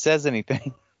 Nobody says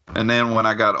anything. And then when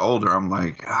I got older, I'm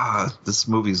like, this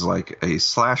movie's like a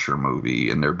slasher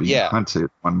movie, and they're being hunted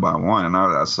one by one.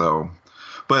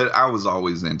 But I was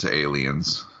always into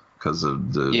Aliens because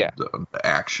of the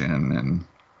action and,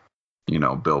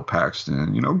 Bill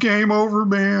Paxton, game over,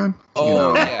 man.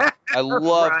 Yeah. I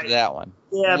loved that one.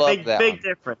 Yeah, big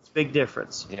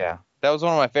difference. Yeah, that was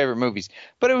one of my favorite movies.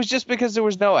 But it was just because there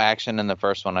was no action in the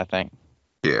first one, I think.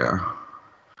 Yeah.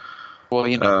 Well,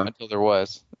 until there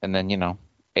was. And then,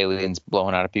 aliens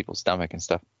blowing out of people's stomach and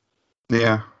stuff.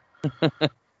 Yeah.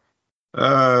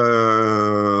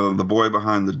 The Boy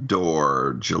Behind the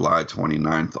Door, July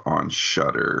 29th on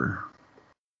Shudder.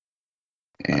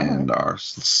 And our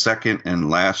second and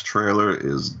last trailer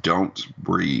is Don't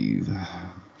Breathe.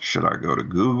 Should I go to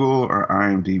Google or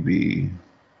IMDb?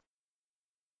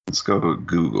 Let's go to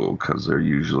Google because they're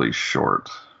usually short.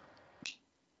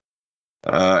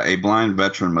 A blind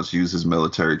veteran must use his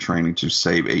military training to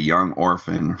save a young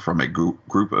orphan from a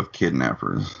group of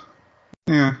kidnappers.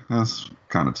 Yeah, that's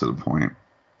kind of to the point.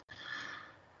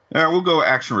 Yeah, we'll go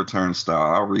action return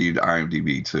style. I'll read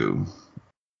IMDb too.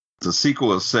 The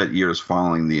sequel is set years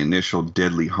following the initial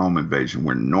deadly home invasion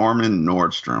where Norman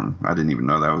Nordstrom, I didn't even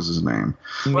know that was his name,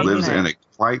 lives in a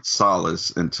quiet solace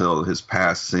until his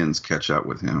past sins catch up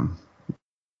with him. Of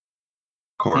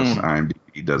course,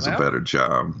 IMDb does a better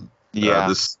job. Yeah.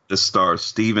 This stars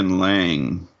Stephen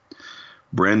Lang,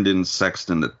 Brendan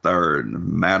Sexton III,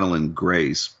 Madeline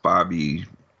Grace, Bobby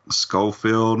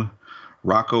Schofield,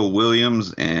 Rocco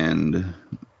Williams and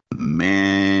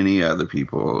many other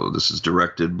people. This is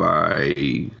directed by,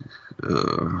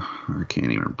 I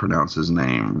can't even pronounce his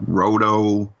name.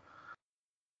 Rodo.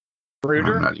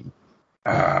 Bruder? I'm not even.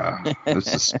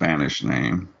 It's a Spanish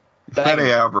name. Fede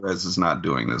Alvarez is not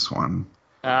doing this one.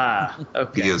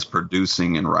 Okay. He is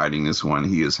producing and writing this one.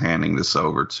 He is handing this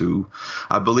over to,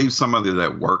 I believe, somebody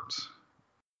that worked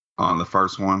on the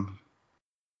first one.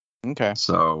 Okay.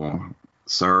 So,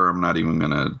 sir, I'm not even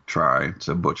going to try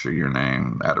to butcher your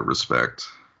name out of respect.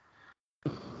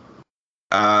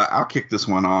 I'll kick this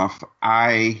one off.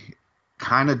 I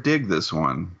kind of dig this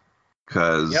one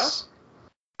because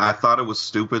I thought it was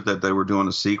stupid that they were doing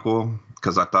a sequel,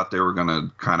 because I thought they were going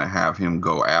to kind of have him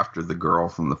go after the girl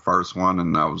from the first one,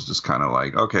 and I was just kind of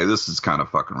like, okay, this is kind of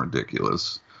fucking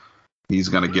ridiculous. He's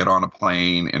going to get on a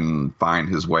plane and find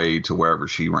his way to wherever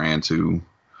she ran to.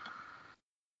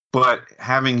 But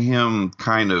having him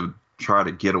kind of try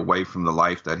to get away from the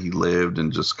life that he lived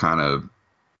and just kind of,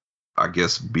 I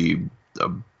guess, be a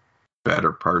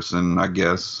better person, I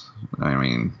guess. I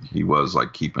mean, he was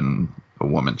like keeping a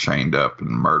woman chained up and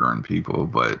murdering people,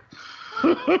 but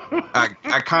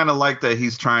I kind of like that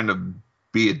he's trying to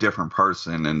be a different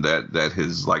person, and that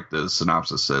his, like the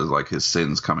synopsis says, like his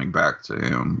sins coming back to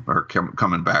him or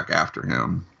coming back after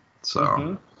him.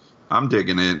 So I'm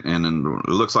digging it, and it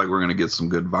looks like we're going to get some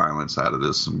good violence out of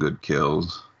this, some good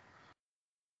kills.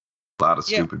 A lot of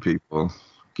stupid people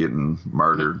getting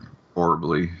murdered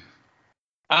horribly.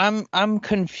 I'm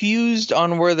confused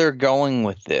on where they're going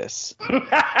with this.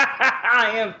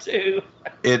 I am too.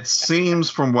 It seems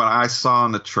from what I saw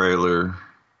in the trailer,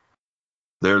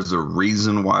 there's a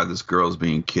reason why this girl's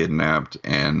being kidnapped,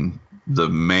 and the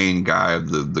main guy of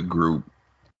the group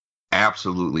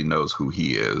absolutely knows who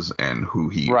he is and who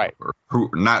he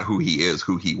not who he is,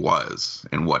 who he was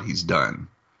and what he's done.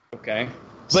 Okay.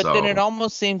 But then it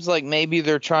almost seems like maybe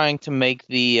they're trying to make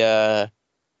the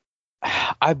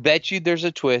I bet you there's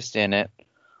a twist in it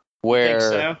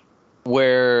where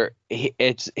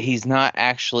he's not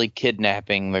actually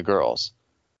kidnapping the girls,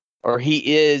 or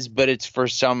he is, but it's for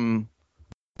some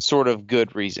sort of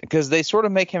good reason, because they sort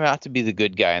of make him out to be the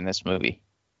good guy in this movie.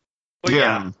 Well,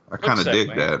 yeah, I kind of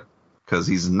dig that, because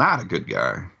he's not a good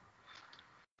guy,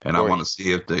 and I want to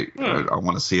see if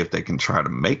they can try to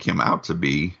make him out to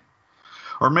be.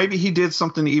 Or maybe he did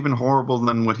something even horrible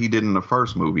than what he did in the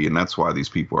first movie, and that's why these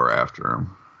people are after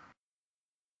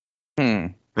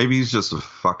him. Maybe he's just a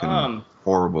fucking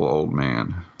horrible old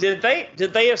man. Did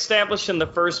they establish in the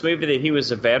first movie that he was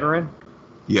a veteran?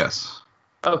 Yes.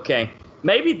 Okay.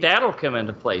 Maybe that'll come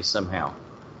into play somehow.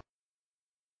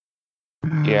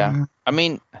 Yeah. I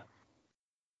mean,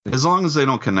 as long as they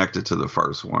don't connect it to the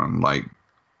first one, like,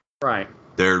 right.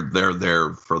 They're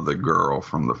there for the girl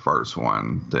from the first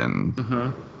one,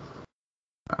 then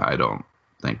I don't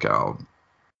think I'll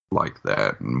like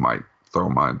that, and might throw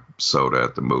my soda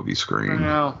at the movie screen.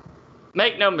 No,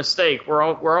 make no mistake, we're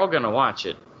all gonna watch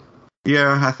it.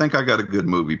 Yeah, I think I got a good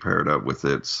movie paired up with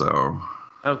it, so.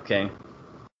 Okay.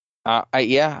 I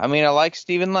mean, I like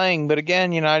Stephen Lang, but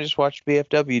again, I just watched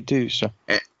BFW too, so.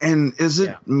 And is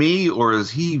it me, or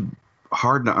is he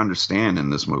hard to understand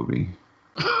in this movie?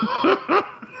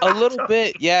 A little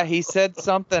bit, yeah. He said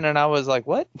something, and I was like,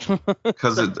 "What?"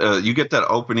 Because you get that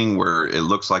opening where it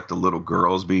looks like the little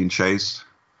girl's being chased,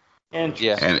 and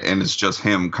it's just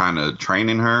him kind of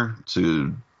training her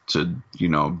to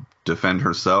defend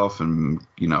herself and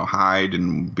hide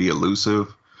and be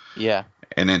elusive. Yeah.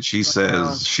 And then she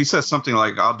says something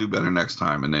like, "I'll do better next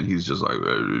time," and then he's just like,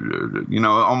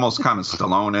 almost kind of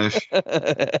Stallone-ish.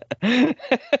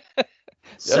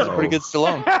 That's pretty good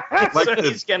Stallone. So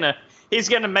he's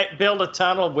gonna build a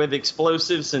tunnel with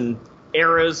explosives and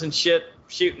arrows and shit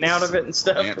shooting out of it and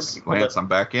stuff. Lance, I'm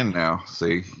back in now.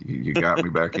 See, you got me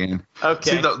back in.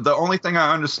 Okay. See, the only thing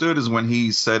I understood is when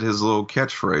he said his little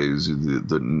catchphrase,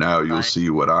 the "now you'll see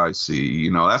what I see."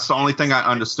 That's the only thing I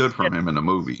understood from him in the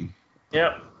movie.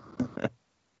 Yep.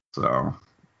 So,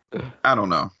 I don't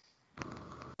know.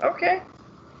 Okay.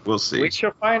 We'll see. We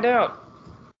shall find out.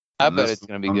 I bet it's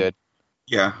gonna be good.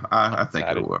 Yeah, I think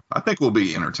it will. I think we'll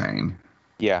be entertained.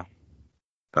 Yeah.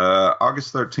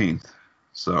 August 13th.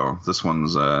 So this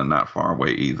one's not far away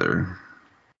either.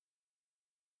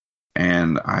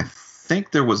 And I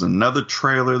think there was another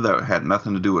trailer that had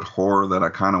nothing to do with horror that I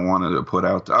kind of wanted to put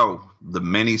out. The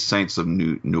Many Saints of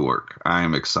Newark. I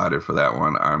am excited for that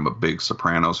one. I'm a big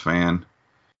Sopranos fan.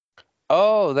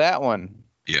 Oh, that one.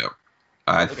 Yeah.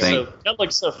 I think that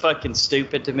looks so fucking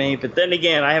stupid to me, but then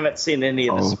again, I haven't seen any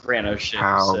of the Sopranos shit.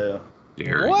 How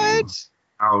dare what?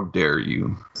 You? How dare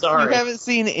you? Sorry. You haven't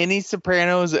seen any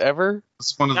Sopranos ever?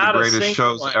 It's one of the greatest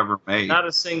shows ever made. Not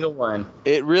a single one.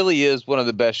 It really is one of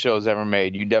the best shows ever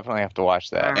made. You definitely have to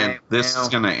watch that. And this is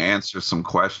going to answer some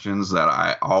questions that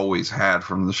I always had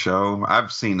from the show.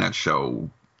 I've seen that show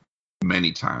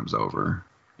many times over.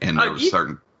 And there was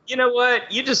certain... You know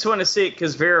what? You just want to see it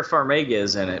because Vera Farmiga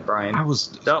is in it, Brian. I was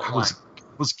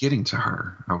getting to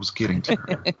her.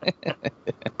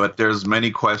 But there's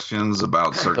many questions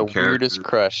about certain characters. The weirdest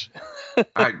crush.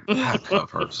 I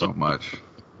love her so much.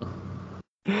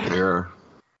 Vera,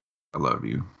 I love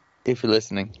you. If you're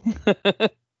listening.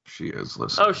 She is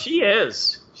listening. Oh, she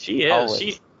is. She is.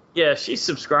 Always. She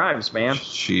subscribes, man.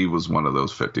 She was one of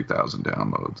those 50,000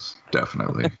 downloads.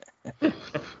 Definitely.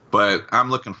 But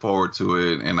I'm looking forward to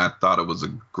it, and I thought it was a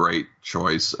great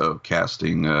choice of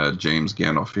casting James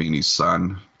Gandolfini's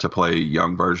son to play a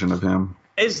young version of him.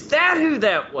 Is that who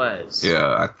that was?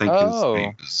 Yeah, I think his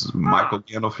name is Michael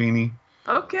Gandolfini.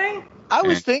 Okay. I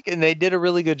was thinking they did a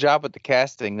really good job with the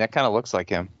casting. That kind of looks like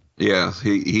him. Yeah,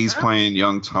 he's playing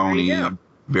young Tony.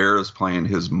 Vera's playing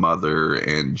his mother,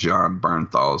 and John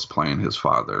Bernthal is playing his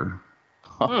father.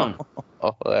 Oh,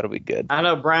 that'll be good. I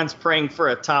know Brian's praying for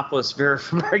a topless Vera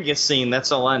Farmiga scene.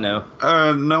 That's all I know.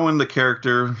 Knowing the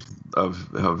character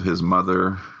of his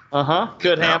mother.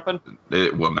 Could happen.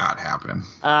 It will not happen.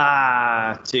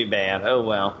 Ah, too bad. Oh,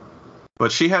 well.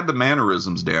 But she had the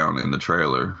mannerisms down in the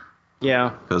trailer. Yeah.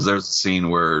 Because there's a scene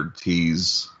where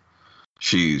she's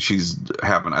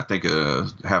having, I think,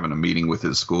 having a meeting with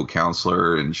his school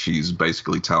counselor, and she's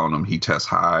basically telling him he tests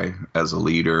high as a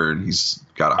leader, and he's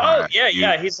got a high IQ.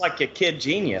 Yeah, he's like a kid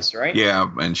genius, right? Yeah,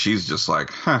 and she's just like,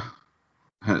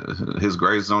 his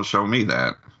grades don't show me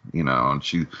that,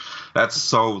 and that's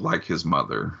so like his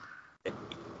mother.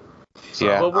 So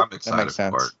yeah, I'm excited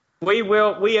for it. We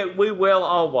will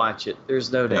all watch it.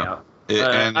 There's no doubt.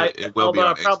 It will be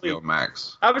on HBO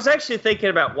Max. I was actually thinking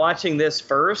about watching this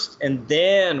first and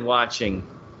then watching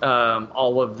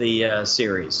all of the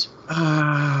series.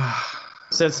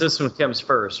 Since this one comes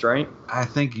first, right? I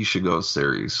think you should go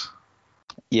series.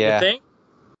 Yeah. You think?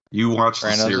 You watch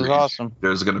the Sopranos series. Is awesome.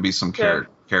 There's going to be some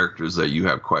characters that you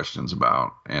have questions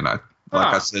about. And I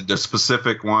said, the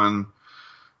specific one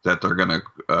that they're going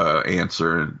to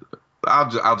answer.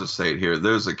 I'll just say it here.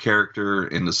 There's a character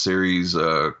in the series,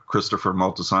 Christopher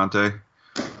Moltisanti.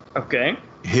 Okay.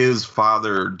 His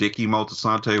father, Dickie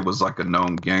Moltisanti, was like a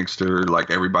known gangster.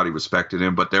 Like everybody respected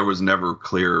him, but there was never a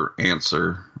clear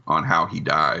answer on how he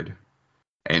died.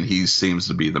 And he seems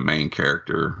to be the main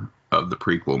character of the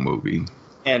prequel movie.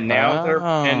 And now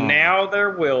there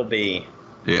will be.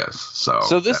 Yes.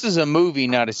 So this is a movie,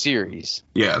 not a series.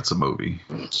 Yeah, it's a movie.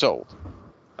 Sold.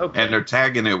 Okay. And they're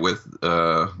tagging it with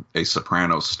a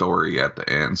Sopranos story at the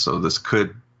end, so this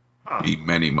could be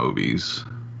many movies.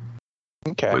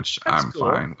 Okay. Which I'm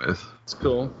fine with. It's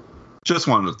cool. Just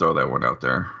wanted to throw that one out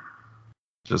there.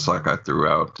 Just like I threw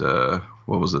out,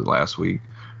 what was it last week?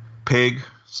 Pig,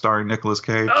 starring Nicolas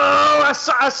Cage. Oh,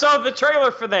 I saw the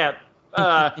trailer for that.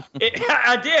 I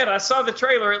did. I saw the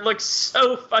trailer. It looks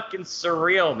so fucking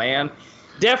surreal, man.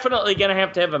 Definitely gonna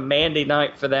have to have a Mandy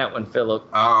night for that one, Philip.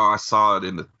 Oh, I saw it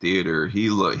in the theater.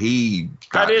 He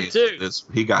got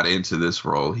into this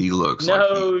role. He looks like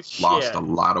he lost a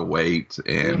lot of weight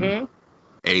and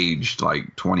aged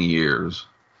like 20 years.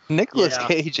 Nicolas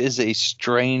Cage is a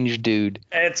strange dude.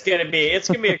 It's gonna be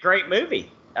a great movie.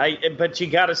 But you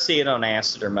got to see it on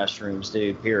acid or mushrooms,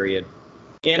 dude. Period.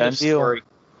 End of story.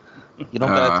 You don't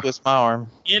gotta twist my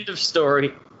arm. End of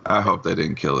story. I hope they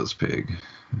didn't kill his pig.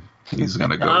 He's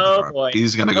gonna go.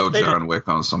 He's gonna go John Wick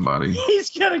on somebody. He's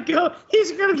gonna go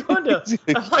into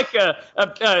like a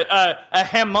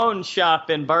jamon shop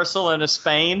in Barcelona,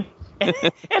 Spain,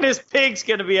 and his pig's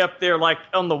gonna be up there like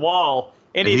on the wall,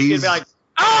 and he's gonna be like,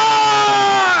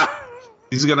 ah!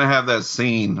 He's gonna have that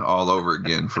scene all over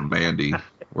again from Mandy,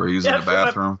 where he's in the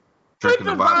bathroom drinking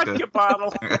the vodka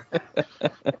bottle.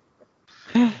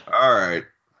 All right,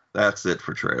 that's it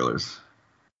for trailers.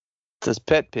 It's his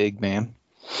pet pig, man.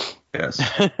 Yes.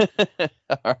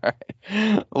 All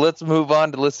right. Let's move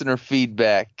on to listener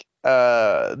feedback.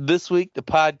 This week, the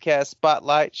podcast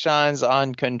spotlight shines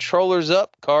on Controllers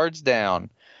Up, Cards Down,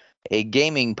 a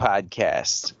gaming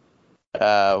podcast.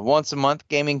 Once a month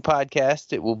gaming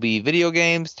podcast. It will be video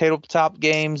games, tabletop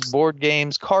games, board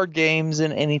games, card games,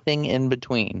 and anything in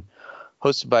between.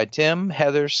 Hosted by Tim,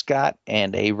 Heather, Scott,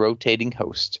 and a rotating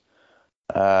host.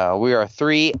 We are a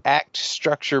 3-act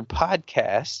structure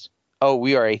podcast.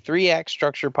 We are a 3-act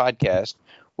structure podcast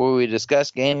where we discuss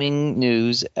gaming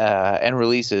news and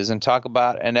releases and talk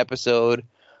about an episode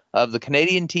of the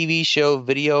Canadian TV show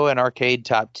Video and Arcade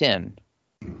Top 10.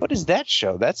 What is that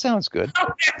show? That sounds good.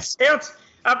 Oh,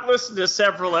 I've listened to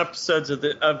several episodes of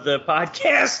the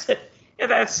podcast. And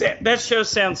that show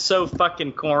sounds so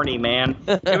fucking corny, man.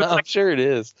 It was I'm sure it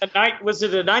is. Was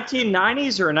it a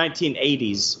 1990s or a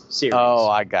 1980s series? Oh,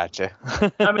 I gotcha.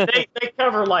 I mean, they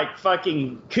cover like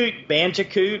fucking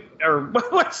Bandicoot or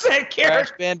what's that character?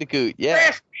 Crash Bandicoot, yeah.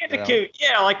 Crash Bandicoot,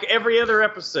 yeah, like every other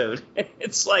episode.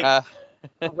 It's like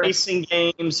racing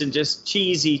games and just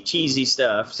cheesy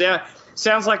stuff. So,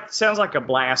 sounds like a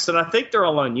blast, and I think they're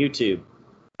all on YouTube.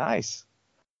 Nice.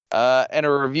 And a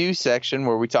review section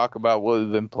where we talk about what we've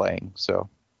been playing. So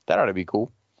that ought to be cool.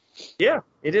 Yeah,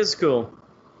 it is cool.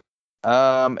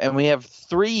 And we have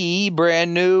 3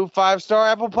 brand new 5-star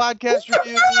Apple Podcast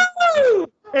reviews.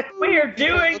 We are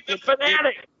doing the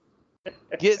Fanatic.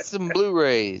 Get some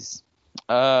Blu-rays.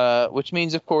 Which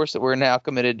means, of course, that we're now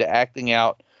committed to acting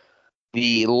out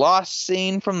the lost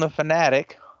scene from the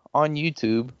Fanatic on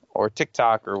YouTube or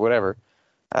TikTok or whatever.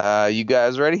 You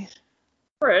guys ready?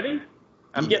 Ready.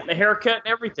 I'm getting a haircut and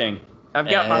everything. I've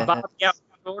got my body out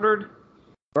ordered.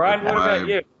 Brian, what about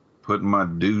you? Putting my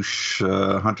douche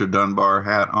Hunter Dunbar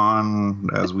hat on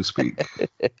as we speak.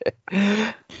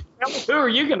 Who are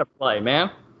you going to play, man?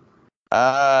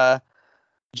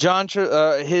 John,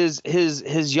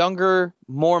 his younger,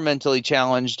 more mentally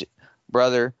challenged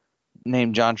brother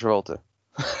named John Travolta.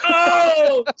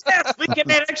 Oh, yes, we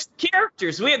can add extra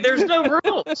characters. There's no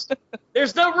rules.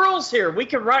 There's no rules here. We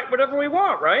can write whatever we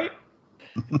want, right?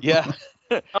 Yeah.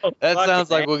 That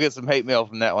sounds like we'll get some hate mail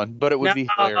from that one, but it would be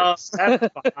hilarious. That's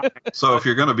fine. So if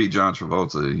you're going to be John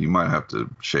Travolta, you might have to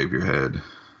shave your head.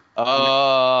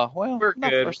 Well, we're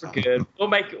good. We're good. We'll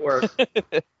make it work.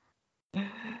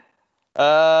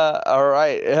 All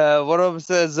right. One of them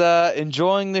says,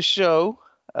 enjoying the show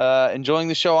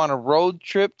on a road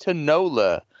trip to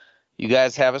NOLA. You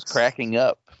guys have us cracking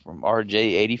up, from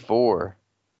RJ84.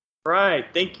 Right.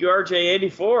 Thank you,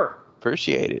 RJ84.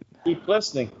 Appreciate it. Keep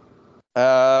listening.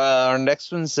 Our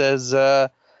next one says,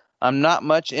 I'm not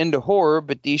much into horror,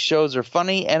 but these shows are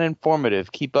funny and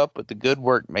informative. Keep up with the good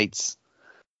work, mates.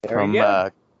 From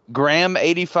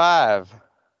Graham85.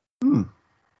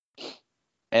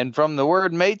 And from the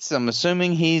word mates, I'm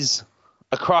assuming he's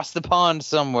across the pond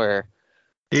somewhere.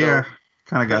 Yeah,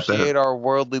 kind of got that. Appreciate our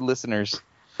worldly listeners.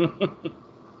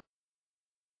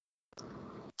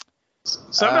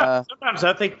 Sometimes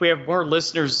I think we have more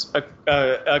listeners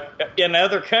in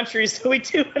other countries than we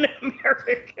do in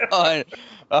America.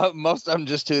 Most of them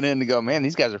just tune in to go, man,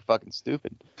 these guys are fucking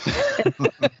stupid.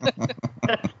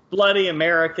 Bloody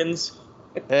Americans.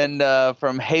 And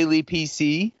from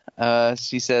HayleyPC,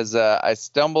 she says, I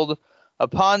stumbled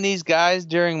upon these guys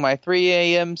during my 3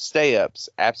 a.m. stay-ups.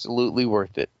 Absolutely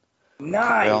worth it.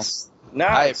 Nice. Well, nice.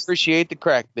 I appreciate the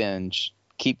crack binge.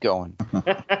 Keep going.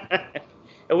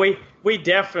 We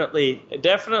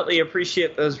definitely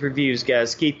appreciate those reviews,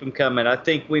 guys. Keep them coming. I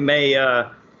think we might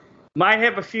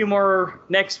have a few more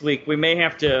next week. We may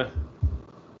have to.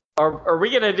 Are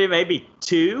we going to do maybe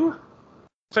 2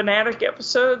 Fanatic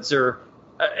episodes, or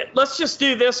let's just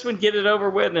do this one, get it over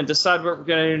with, and decide what we're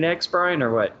going to do next, Brian,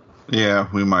 or what? Yeah,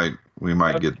 we might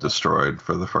get destroyed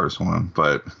for the first one,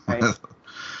 but right.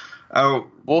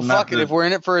 Well, fuck it if we're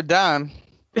in it for a dime.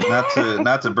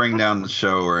 Not to bring down the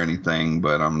show or anything,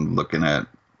 but I'm looking at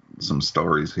some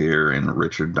stories here, and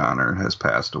Richard Donner has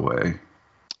passed away.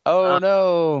 Oh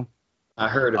no! I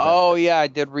heard about Oh yeah, I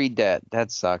did read that.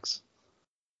 That sucks.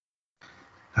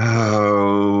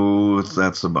 Oh,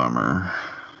 that's a bummer.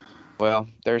 Well,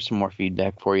 there's some more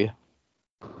feedback for you.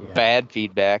 Yeah. Bad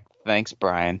feedback. Thanks,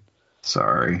 Brian.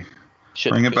 Sorry.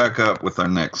 Bring it back up with our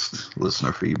next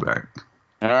listener feedback.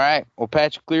 All right. Well,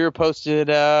 Patrick Lear posted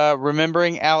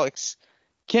remembering Alex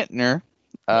Kintner,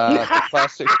 the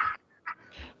plastic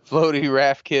floaty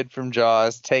raft kid from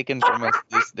Jaws, taken from us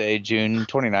this day, June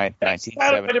 29th,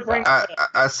 1975.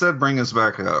 I said bring us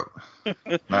back up.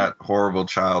 Not horrible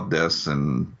child deaths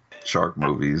and shark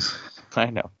movies. I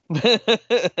know. It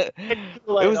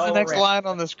was the next line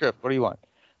on the script. What do you want?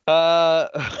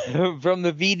 From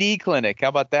the VD Clinic. How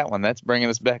about that one? That's bringing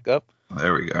us back up.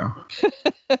 There we go.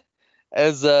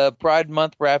 As Pride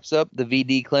Month wraps up, the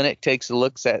VD Clinic takes a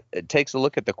look at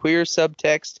the queer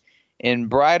subtext in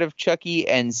Bride of Chucky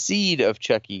and Seed of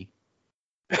Chucky.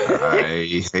 I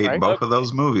hate both of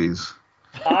those movies.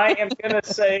 I am going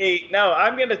to say, no,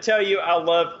 I'm going to tell you I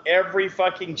love every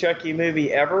fucking Chucky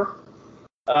movie ever.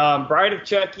 Bride of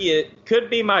Chucky, it could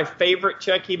be my favorite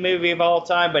Chucky movie of all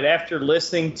time, but after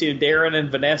listening to Darren and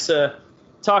Vanessa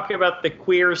talk about the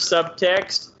queer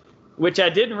subtext, which I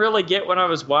didn't really get when I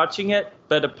was watching it,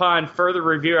 but upon further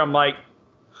review, I'm like,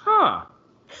 huh.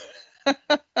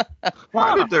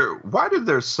 Why did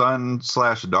their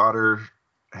son/daughter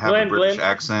have a British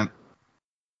accent?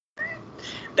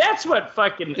 That's what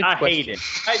fucking I hated.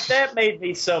 That made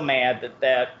me so mad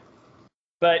that.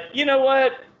 But you know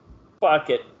what? Fuck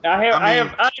it. I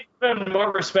have even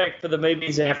more respect for the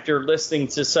movies after listening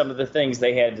to some of the things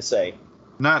they had to say.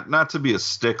 Not to be a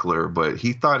stickler, but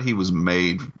he thought he was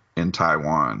made in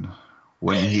Taiwan.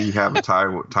 Wouldn't he have a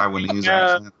Taiwanese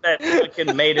accent? That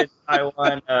fucking made it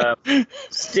Taiwan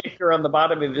sticker on the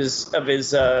bottom of his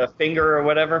finger or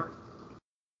whatever.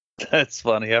 That's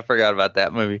funny. I forgot about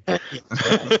that movie.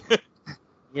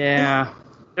 Yeah.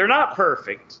 They're not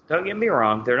perfect. Don't get me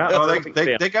wrong. They're not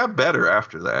perfect. They got better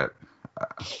after that.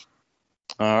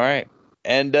 All right.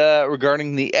 And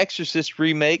regarding the Exorcist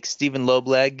remake, Stephen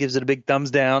Lowblad gives it a big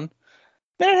thumbs down.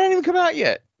 Man, it hasn't even come out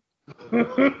yet.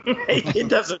 It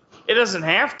doesn't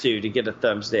have to get a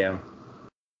thumbs down.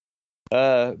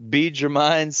 Bede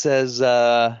Jermyn says,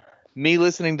 me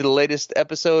listening to the latest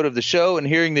episode of the show and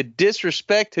hearing the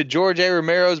disrespect to George A.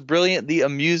 Romero's brilliant The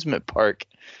Amusement Park.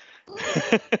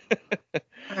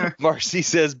 Marcey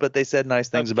says, but they said nice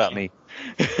things about me.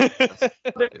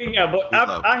 Yeah,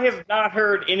 but I have not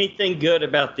heard anything good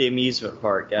about The Amusement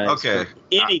Park, guys. Okay.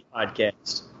 Any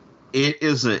podcast. It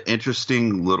is an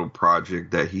interesting little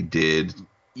project that he did.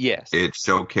 Yes. It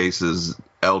showcases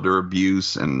elder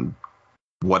abuse and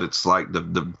what it's like,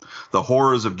 the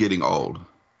horrors of getting old.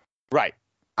 Right.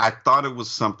 I thought it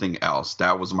was something else.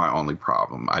 That was my only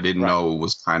problem. I didn't know it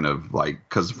was kind of like,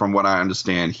 because from what I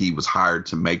understand, he was hired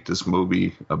to make this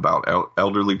movie about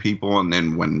elderly people. And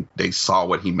then when they saw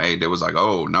what he made, they was like,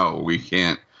 oh, no, we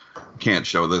can't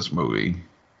show this movie.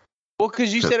 Well,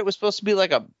 because you said it was supposed to be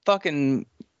like a fucking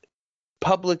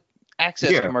public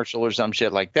access commercial or some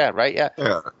shit like that, right? Yeah.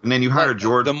 Yeah. And then you hired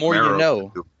George. The more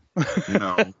Romero you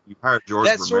know. You hired George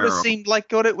That Romero. sort of seemed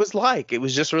like what it was like. It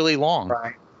was just really long.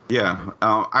 Right. Yeah.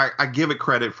 I give it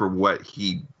credit for what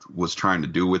he was trying to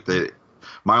do with it.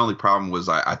 My only problem was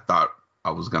I thought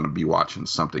I was going to be watching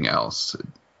something else.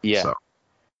 Yeah. So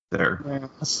there. Yeah.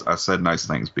 I said nice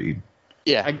things, Bede.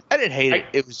 Yeah, I didn't hate it.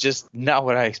 It was just not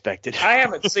what I expected. I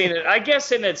haven't seen it. I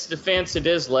guess in its defense, it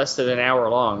is less than an hour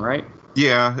long, right?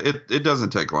 Yeah, it doesn't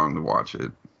take long to watch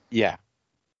it. Yeah.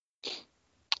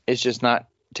 It's just not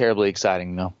terribly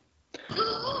exciting, though.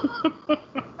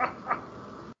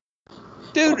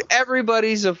 Dude,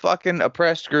 everybody's a fucking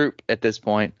oppressed group at this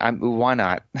point. Why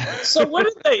not? So what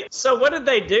did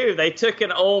they do? They took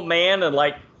an old man and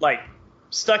like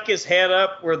stuck his head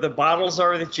up where the bottles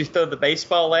are that you throw the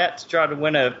baseball at to try to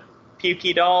win a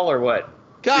Pukey doll or what?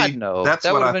 God, no. That's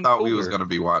what I thought we was going to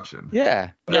be watching.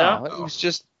 Yeah. No, it was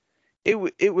just,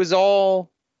 it was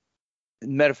all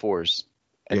metaphors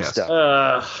and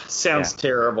stuff. Sounds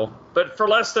terrible. But for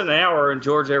less than an hour in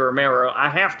George A. Romero, I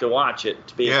have to watch it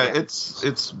to be. Yeah,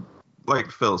 it's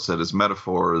like Phil said, it's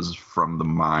metaphors from the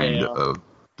mind of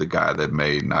the guy that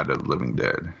made Night of the Living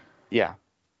Dead. Yeah.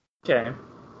 Okay.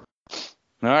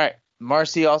 All right.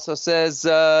 Marcey also says,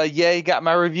 you got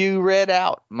my review read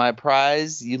out. My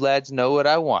prize, you lads know what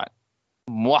I want.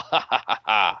 Okay.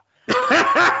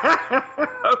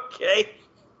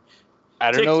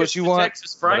 I don't know what you want,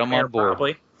 Texas but I'm on board.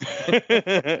 Probably.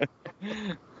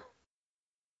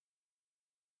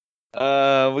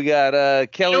 We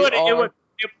got Kelly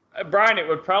Brian, it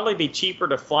would probably be cheaper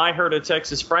to fly her to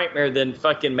Texas Frightmare than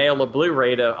fucking mail a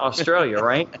Blu-ray to Australia,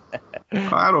 right?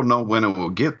 I don't know when it will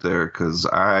get there because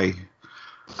I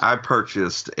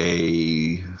purchased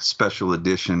a special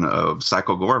edition of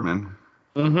Psycho Gorman.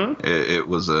 Mm-hmm. It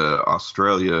was a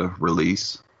Australia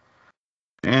release,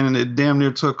 and it damn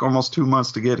near took almost 2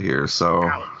 months to get here.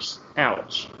 So,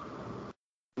 ouch.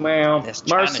 Well, that's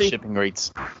China Marcey, shipping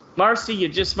rates. Marcey, you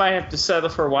just might have to settle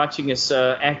for watching us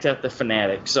act out the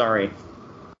fanatic. Sorry.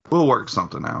 We'll work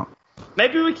something out.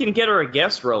 Maybe we can get her a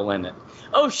guest role in it.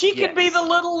 Oh, she could be the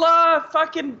little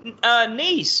fucking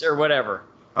niece or whatever.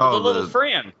 Oh, the little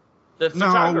friend. The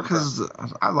photographer. No, because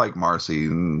I like Marcey,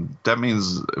 and that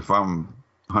means if I'm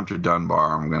Hunter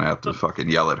Dunbar, I'm going to have to fucking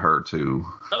yell at her, too.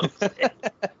 Okay.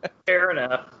 Fair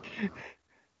enough.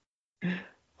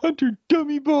 Hunter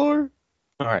Dummy Bar.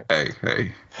 All right.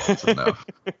 Hey, that's enough.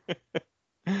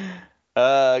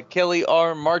 Kelly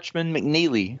R Marchman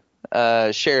McNeeley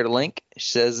shared a link.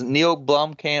 She says Neil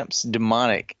Blomkamp's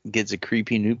Demonic gets a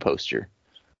creepy new poster.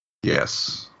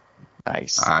 Yes.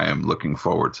 Nice. I am looking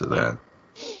forward to that.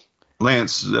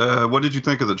 Lance, what did you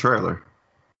think of the trailer?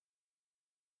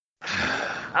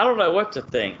 I don't know what to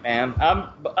think, man.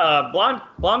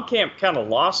 Blomkamp kind of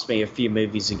lost me a few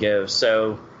movies ago,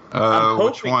 so.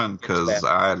 Which one? Because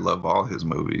I love all his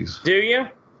movies. Do you?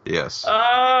 Yes.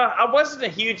 I wasn't a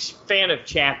huge fan of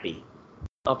Chappie.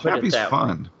 I'll put Chappie's it that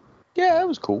fun. way. Yeah, it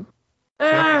was cool.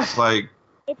 It's like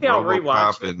maybe I'll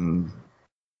rewatch it. And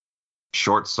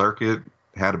Short Circuit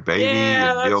had a baby,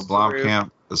 Yeah, and Neil that's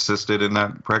Blomkamp assisted in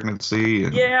that pregnancy.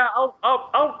 And, yeah,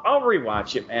 I'll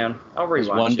rewatch it, man. I'll rewatch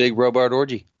it. One big robot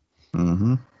orgy.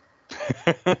 Mm-hmm.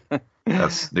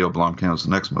 That's Neil Blomkamp's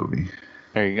next movie.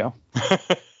 There you go.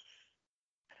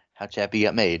 How Chappie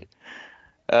got made.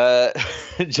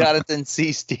 Jonathan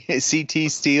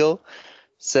CT Steele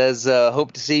says,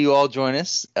 hope to see you all join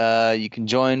us. You can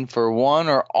join for one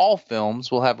or all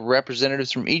films. We'll have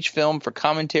representatives from each film for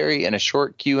commentary and a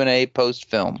short Q&A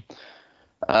post-film.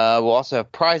 We'll also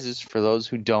have prizes for those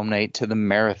who donate to the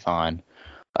marathon.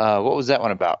 What was that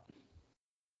one about?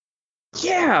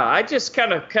 Yeah, I just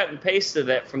kind of cut and pasted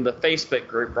that from the Facebook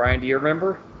group, Brian. Do you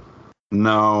remember?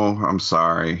 No, I'm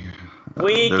sorry.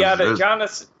 We got it.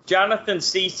 Jonathan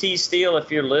CT Steele, if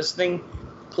you're listening,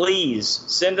 please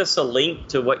send us a link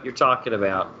to what you're talking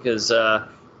about, because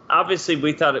obviously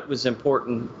we thought it was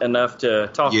important enough to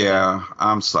talk about. Yeah,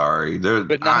 I'm sorry.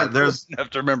 But not there's enough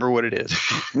to remember what it is.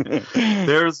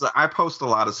 I post a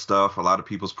lot of stuff, a lot of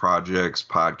people's projects,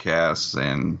 podcasts,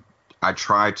 and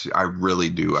I really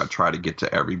do. I try to get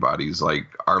to everybody's. Like,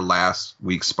 our last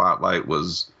week's spotlight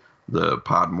was the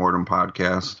Podmortem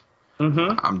podcast.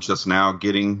 Mm-hmm. I'm just now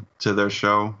getting to their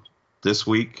show this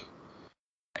week,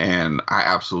 and I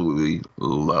absolutely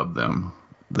love them.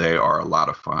 They are a lot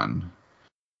of fun.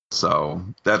 So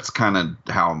that's kind of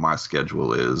how my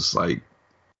schedule is. Like,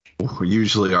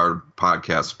 usually our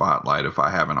podcast spotlight, if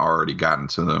I haven't already gotten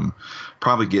to them,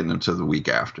 probably getting them to the week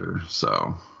after.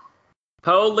 So.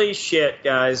 Holy shit,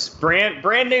 guys. Brand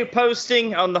new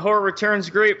posting on the Horror Returns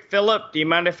group. Philip, do you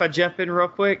mind if I jump in real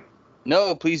quick?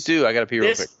 No, please do. I got to pee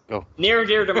real quick. Go. Near and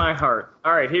dear to my heart.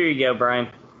 All right, here you go, Brian.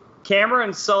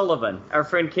 Cameron Sullivan, our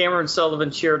friend Cameron Sullivan,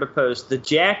 shared a post. The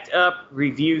Jacked Up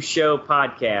Review Show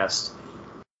podcast.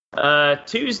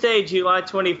 Tuesday, July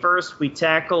 21st, we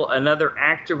tackle another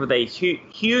actor with a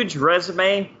huge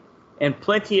resume and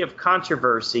plenty of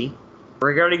controversy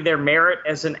regarding their merit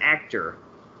as an actor.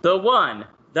 The one,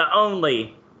 the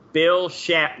only, Bill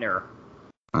Shatner.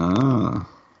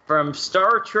 From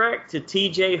Star Trek to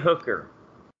T.J. Hooker.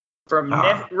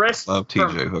 Love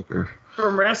T.J. Hooker.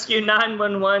 From Rescue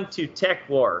 911 to Tech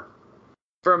War.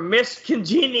 From Miss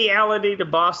Congeniality to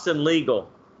Boston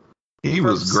Legal. He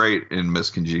was great in Miss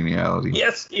Congeniality.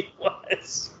 Yes, he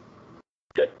was.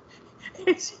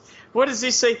 What does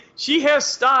he say? She has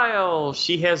style.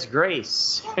 She has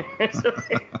grace.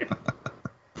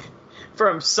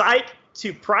 From Psych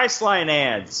to Priceline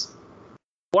ads.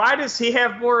 Why does he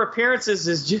have more appearances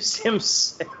as just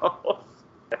himself?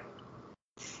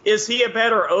 Is he a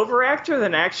better overactor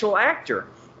than actual actor?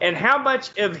 And how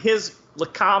much of his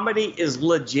comedy is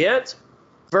legit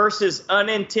versus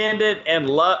unintended, and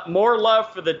more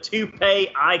love for the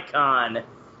toupee icon?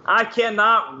 I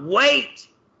cannot wait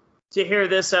to hear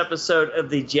this episode of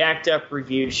the Jacked Up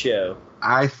Review Show.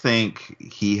 I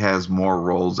think he has more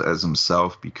roles as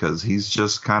himself because he's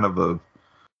just kind of a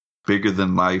bigger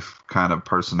than life kind of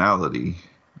personality.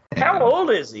 And, how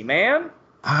old is he, man?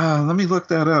 Let me look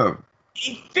that up.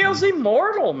 He feels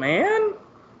immortal, man.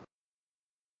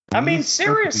 I mean,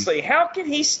 seriously, how can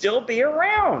he still be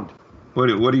around? What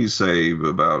do you say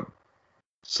about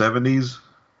 70s?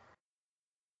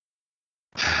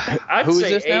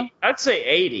 I'd say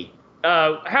 80.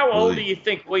 How old do you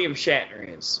think William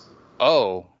Shatner is?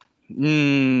 Oh,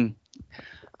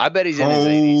 I bet he's in his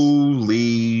 80s.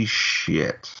 Holy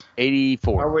shit.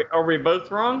 84. Are we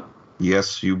both wrong?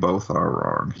 Yes, you both are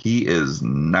wrong. He is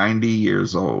 90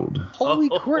 years old. Holy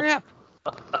crap.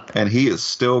 And he is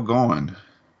still going.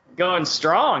 Going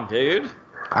strong, dude.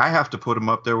 I have to put him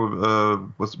up there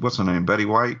with, what's her name, Betty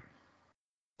White?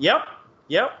 Yep.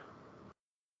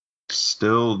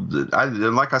 Still,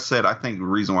 like I said, I think the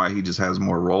reason why he just has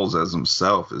more roles as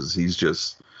himself is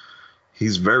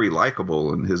he's very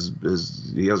likable, and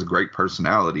he has a great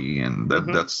personality, and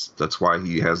that's why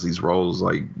he has these roles.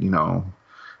 Like, you know,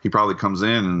 he probably comes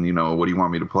in and, you know, what do you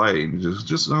want me to play? And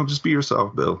just be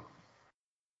yourself, Bill.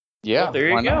 Yeah, well, there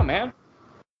you go, man.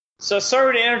 So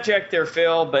sorry to interject there,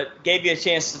 Phil, but gave you a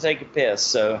chance to take a piss,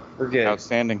 so we're good.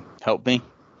 Outstanding. Help me.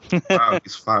 Wow,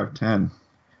 he's 5'10".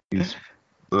 He's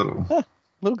little.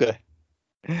 Little guy.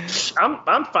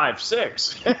 I'm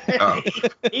 5'6". Oh.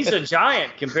 He's a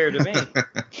giant compared to me.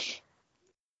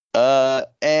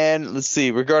 And let's see.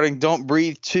 Regarding Don't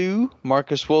Breathe 2,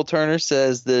 Marcus Wilturner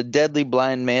says the deadly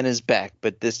blind man is back,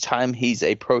 but this time he's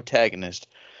a protagonist.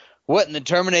 What in the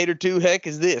Terminator 2 heck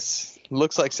is this?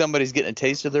 Looks like somebody's getting a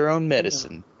taste of their own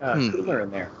medicine. Cooler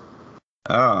in there.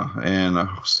 And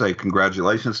I'll say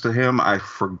congratulations to him. I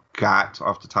forgot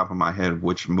off the top of my head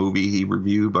which movie he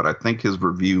reviewed, but I think his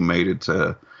review made it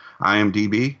to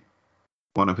IMDb,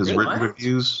 one of his written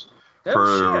reviews.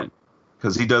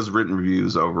 Because he does written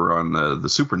reviews over on the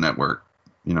Super Network.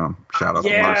 You know, shout out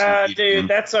to Marcey. Yeah, dude,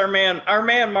 that's our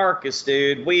man Marcus,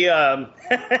 dude. We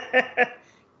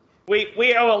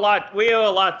we owe a lot. We owe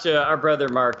a lot to our brother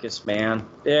Marcus, man.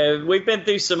 We've been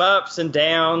through some ups and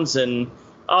downs and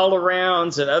all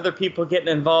arounds and other people getting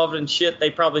involved in shit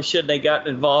they probably shouldn't have gotten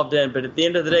involved in. But at the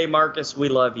end of the day, Marcus, we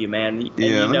love you, man. And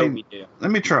you know we do. Let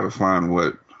me try to find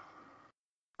what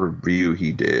review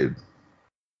he did.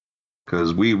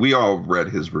 Because we all read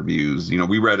his reviews. You know,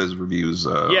 we read his reviews.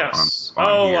 Yes.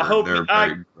 On here. I hope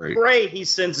I pray he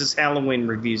sends his Halloween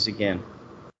reviews again.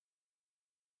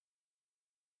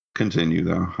 Continue,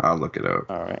 though. I'll look it up.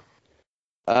 All right.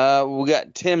 We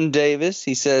got Tim Davis.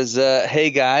 He says,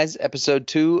 hey, guys, episode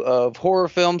 2 of Horror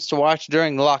Films to Watch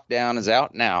During Lockdown is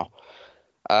out now.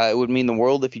 It would mean the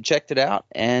world if you checked it out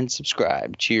and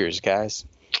subscribed. Cheers, guys.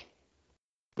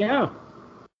 Yeah.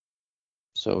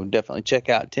 So definitely check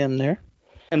out Tim there.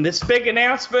 And this big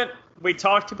announcement, we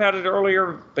talked about it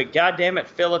earlier, but goddamn it,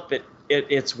 Philip,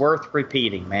 it's worth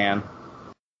repeating, man.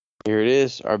 Here it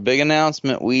is, our big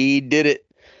announcement. We did it.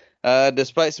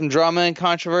 Despite some drama and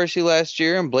controversy last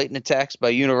year and blatant attacks by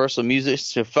Universal Music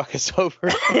to fuck us over.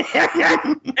 Hey,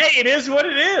 it is what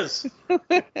it is.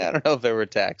 I don't know if there were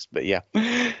attacks, but yeah.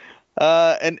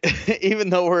 And even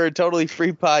though we're a totally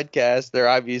free podcast, they're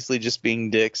obviously just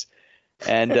being dicks.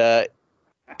 And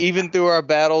even through our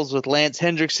battles with Lance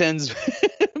Hendrickson's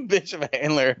Bishop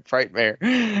Handler and Frightmare,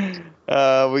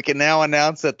 we can now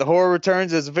announce that The Horror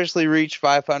Returns has officially reached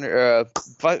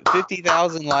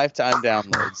 50,000 lifetime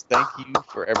downloads. Thank you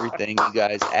for everything you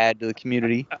guys add to the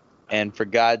community, and for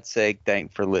God's sake,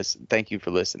 thank you for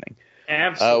listening.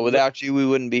 Absolutely. Without you, we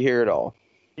wouldn't be here at all.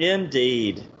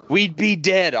 Indeed. We'd be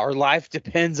dead. Our life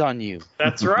depends on you.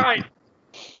 That's right.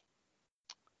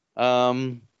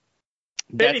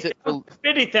 That's it.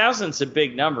 50,000's a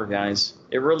big number, guys.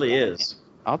 It really is.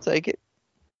 I'll take it.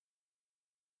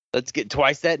 Let's get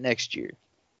twice that next year.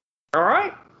 All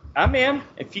right. I'm in,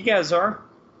 if you guys are.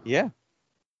 Yeah.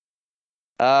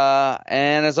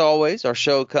 And as always, our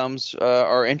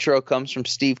intro comes from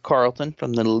Steve Carlton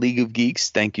from the League of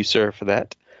Geeks. Thank you, sir, for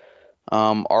that.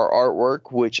 Our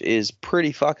artwork, which is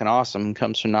pretty fucking awesome,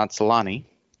 comes from Natsalani.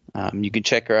 You can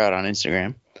check her out on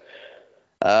Instagram.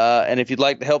 And if you'd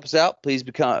like to help us out, please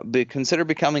consider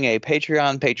becoming a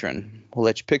Patreon patron. We'll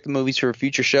let you pick the movies for a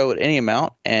future show at any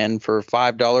amount, and for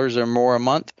 $5 or more a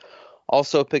month,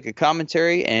 also pick a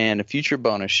commentary and a future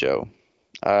bonus show.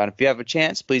 And if you have a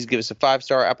chance, please give us a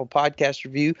 5-star Apple Podcast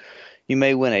review. You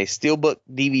may win a Steelbook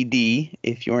DVD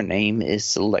if your name is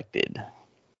selected.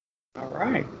 All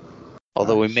right.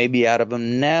 Although we may be out of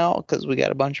them now because we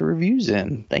got a bunch of reviews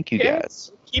in. Thank you,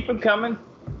 guys. Keep them coming.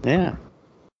 Yeah.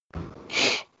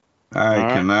 I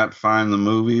cannot find the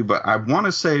movie, but I want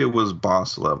to say it was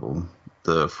Boss Level,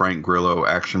 the Frank Grillo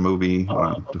action movie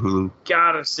on Hulu.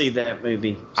 Gotta see that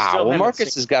movie. Well,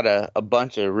 Marcus has got a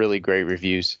bunch of really great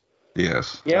reviews.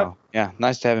 Yes. Yep. So, yeah,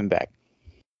 nice to have him back.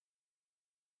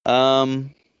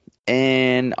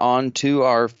 And on to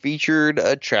our featured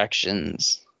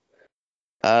attractions.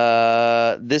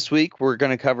 This week we're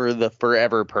going to cover the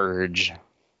Forever Purge.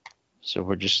 So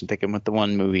we're just sticking with the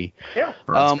one movie. Yeah,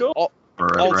 that's cool.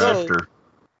 Forever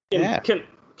After.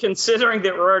 Considering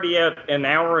that we're already at an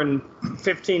hour and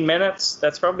 15 minutes,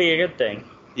 that's probably a good thing.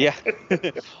 Yeah.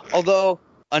 Although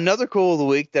another cool of the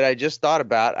week that I just thought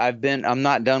about, I'm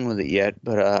not done with it yet,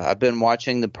 but I've been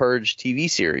watching the Purge TV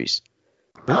series.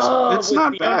 It's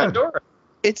not bad.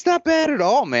 It's not bad at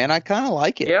all, man. I kind of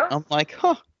like it. Yeah. I'm like,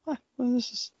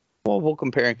 this is. Well, we'll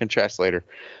compare and contrast later.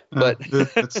 But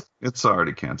it's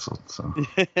already canceled. So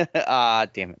damn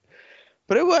it!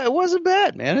 But it wasn't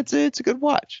bad, man. It's a good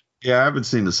watch. Yeah, I haven't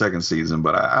seen the second season,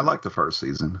 but I like the first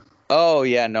season. Oh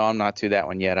yeah, no, I'm not to that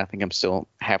one yet. I think I'm still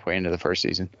halfway into the first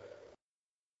season.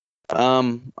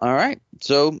 All right.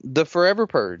 So the Forever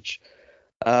Purge.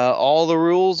 All the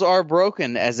rules are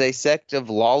broken as a sect of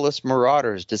lawless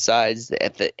marauders decides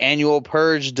that the annual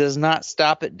purge does not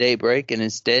stop at daybreak and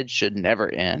instead should never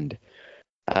end.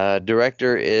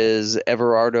 Director is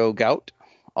Everardo Gout,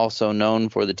 also known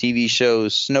for the TV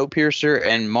shows Snowpiercer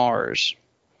and Mars.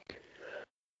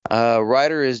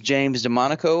 Writer is James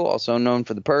DeMonico, also known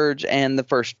for The Purge and The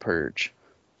First Purge.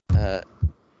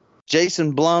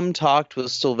 Jason Blum talked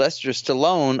with Sylvester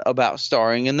Stallone about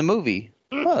starring in the movie.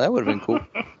 Oh, that would have been cool.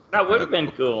 That would have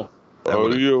been cool.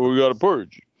 Oh, yeah, we got a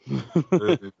purge.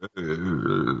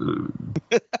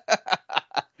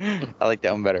 I like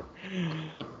that one better.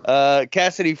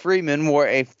 Cassidy Freeman wore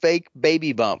a fake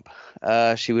baby bump.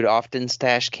 She would often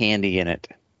stash candy in it.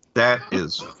 That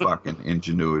is fucking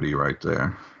ingenuity right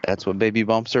there. That's what baby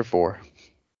bumps are for.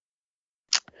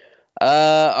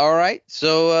 All right.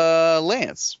 So,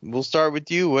 Lance, we'll start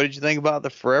with you. What did you think about the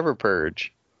Forever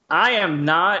Purge? I am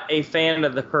not a fan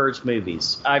of the Purge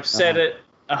movies. I've said it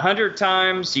 100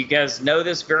 times. You guys know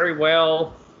this very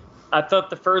well. I thought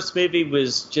the first movie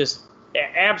was just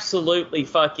absolutely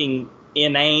fucking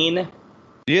inane.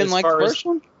 You didn't like the first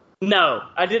one? No,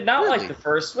 I did not like the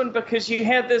first one because you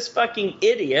had this fucking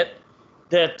idiot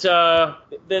that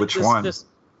Which one?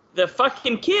 The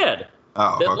fucking kid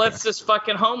that lets this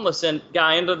fucking homeless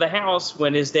guy into the house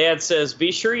when his dad says,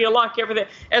 "Be sure you lock everything."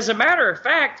 As a matter of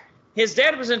fact, his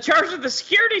dad was in charge of the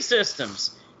security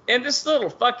systems, and this little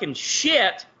fucking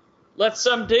shit let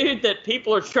some dude that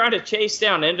people are trying to chase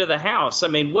down into the house. I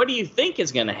mean, what do you think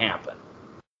is going to happen?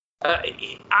 I'm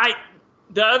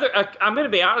going to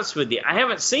be honest with you. I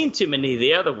haven't seen too many of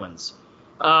the other ones.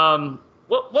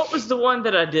 What was the one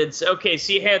that I did? Okay,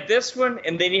 so you had this one,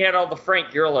 and then you had all the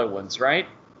Frank Grillo ones, right?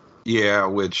 Yeah,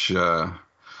 which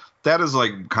that is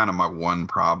like kind of my one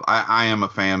problem. I am a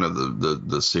fan of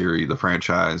the series, the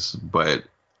franchise, but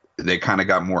they kind of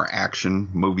got more action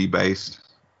movie based.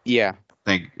 Yeah. I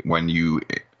think when you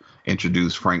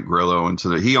introduce Frank Grillo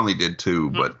into he only did 2,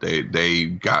 but they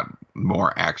got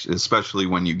more action, especially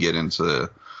when you get into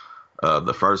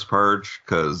the first Purge,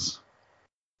 because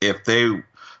if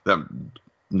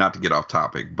not to get off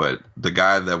topic, but the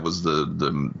guy that was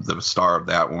the star of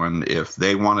that one, if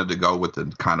they wanted to go with the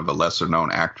kind of a lesser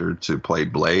known actor to play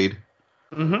Blade,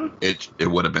 it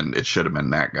should have been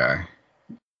that guy.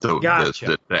 So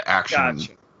the action,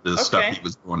 the stuff he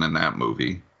was doing in that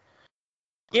movie.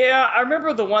 Yeah, I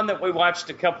remember the one that we watched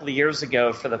a couple of years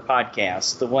ago for the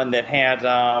podcast, the one that had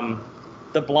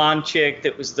the blonde chick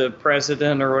that was the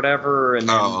president or whatever, and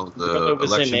the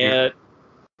was in it.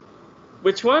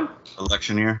 Which one?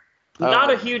 Election year. Not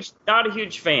a huge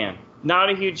fan. Not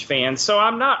a huge fan. So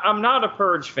I'm not a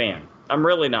Purge fan. I'm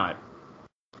really not.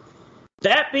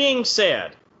 That being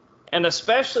said, and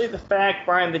especially the fact,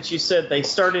 Brian, that you said they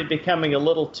started becoming a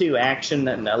little too action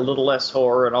and a little less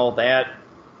horror and all that,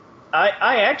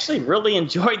 I actually really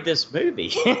enjoyed this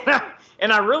movie.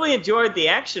 And I really enjoyed the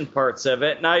action parts of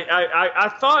it. And I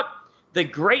thought the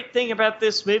great thing about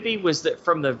this movie was that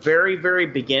from the very, very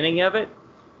beginning of it,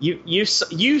 you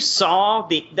saw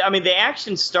the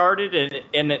action started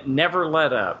and it never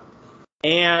let up.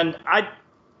 And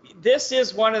this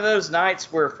is one of those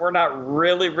nights where if we're not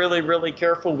really, really, really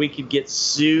careful, we could get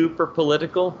super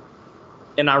political.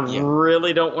 And I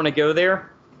really don't want to go there,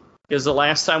 because the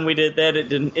last time we did that, it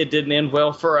didn't end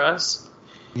well for us.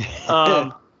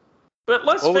 But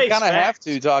let's face it. We kind of have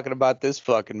to, talking about this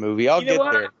fucking movie. I'll get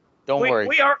there. Don't worry.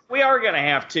 We are going to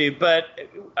have to. But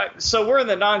so we're in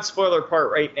the non-spoiler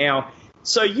part right now.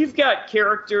 So you've got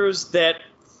characters that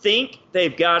think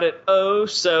they've got it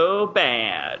so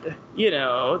bad. You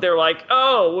know, they're like,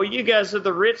 oh, well, you guys are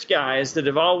the rich guys that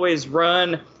have always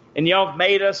run, and y'all have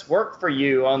made us work for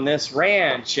you on this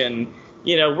ranch, and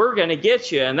you know, we're going to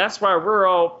get you. And that's why we're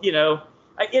all, you know,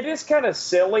 it is kind of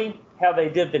silly how they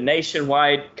did the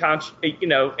nationwide, you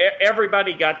know,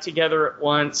 everybody got together at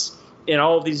once in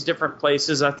all these different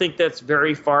places. I think that's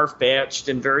very far-fetched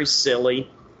and very silly.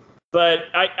 But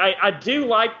I do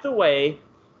like the way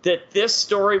that this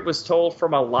story was told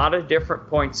from a lot of different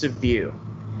points of view.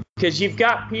 Because you've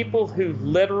got people who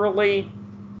literally,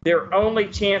 their only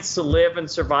chance to live and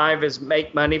survive is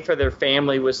make money for their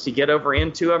family was to get over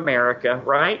into America,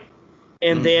 right?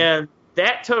 And then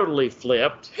that totally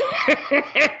flipped.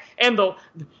 And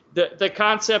the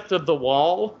concept of the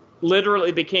wall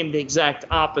literally became the exact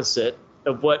opposite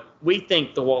of what we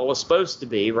think the wall is supposed to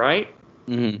be, right?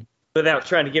 Without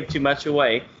trying to give too much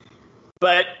away.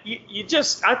 But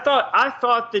I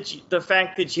thought that the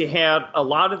fact that you had a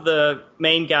lot of the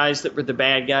main guys that were the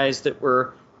bad guys that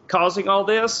were causing all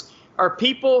this are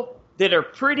people that are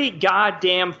pretty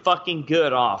goddamn fucking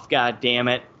good off,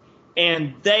 goddammit.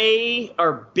 And they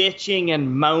are bitching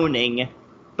and moaning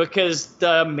because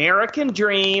the American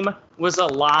dream was a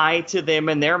lie to them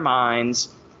in their minds.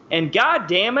 And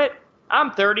goddammit,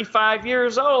 I'm 35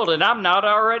 years old and I'm not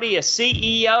already a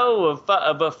CEO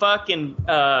of a fucking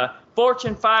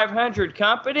Fortune 500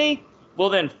 company. Well,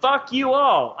 then fuck you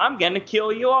all. I'm going to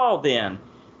kill you all then.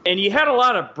 And you had a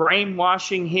lot of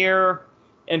brainwashing here.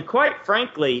 And quite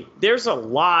frankly, there's a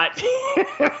lot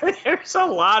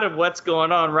of what's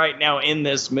going on right now in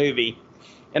this movie.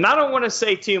 And I don't want to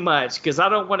say too much because I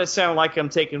don't want to sound like I'm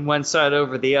taking one side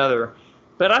over the other.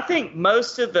 But I think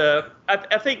most of the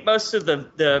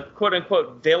quote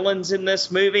unquote villains in this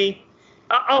movie,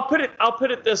 I'll put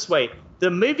it this way.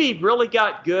 The movie really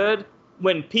got good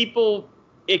when people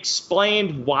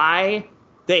explained why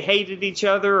they hated each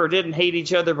other or didn't hate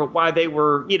each other, but why they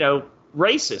were,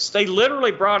 racist. They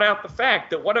literally brought out the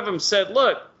fact that one of them said,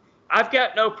 look, I've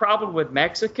got no problem with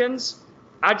Mexicans.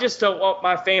 I just don't want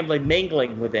my family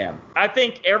mingling with them. I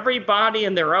think everybody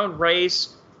in their own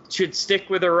race should stick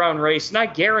with their own race. And I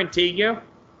guarantee you,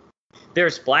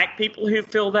 there's black people who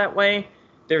feel that way.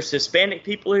 There's Hispanic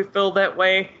people who feel that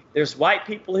way. There's white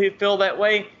people who feel that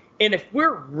way. And if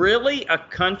we're really a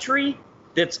country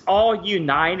that's all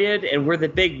united and we're the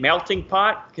big melting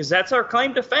pot, because that's our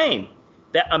claim to fame,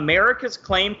 that America's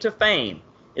claim to fame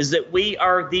is that we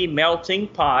are the melting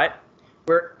pot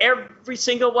where every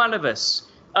single one of us,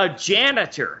 a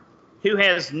janitor who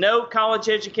has no college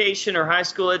education or high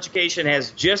school education,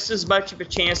 has just as much of a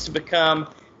chance to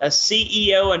become a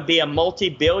CEO and be a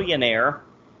multi-billionaire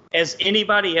as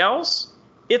anybody else.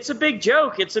 It's a big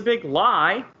joke. It's a big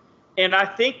lie. And I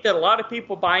think that a lot of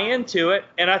people buy into it.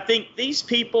 And I think these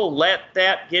people let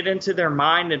that get into their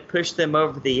mind and push them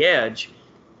over the edge.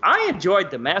 I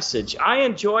enjoyed the message. I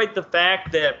enjoyed the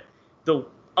fact that the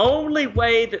only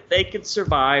way that they could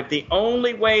survive, the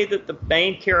only way that the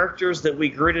main characters that we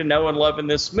grew to know and love in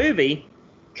this movie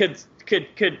could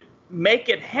make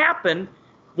it happen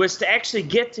was to actually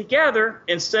get together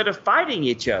instead of fighting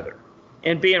each other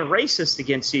and being racist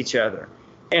against each other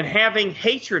and having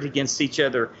hatred against each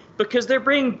other, because they're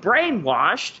being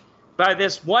brainwashed by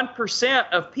this 1%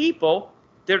 of people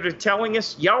that are telling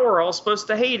us y'all are all supposed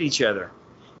to hate each other.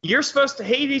 You're supposed to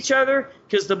hate each other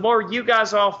because the more you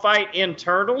guys all fight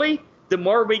internally, the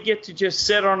more we get to just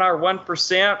sit on our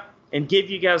 1% and give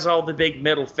you guys all the big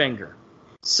middle finger.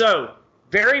 So,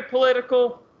 very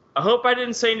political. I hope I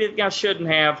didn't say anything I shouldn't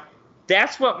have.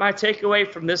 That's what my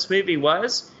takeaway from this movie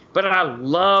was. But I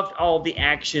loved all the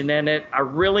action in it. I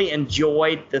really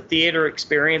enjoyed the theater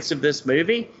experience of this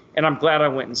movie, and I'm glad I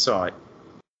went and saw it.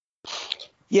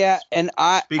 Yeah, and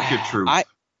Speak your truth.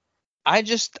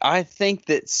 I think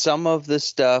that some of the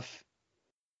stuff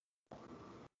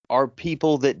are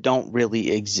people that don't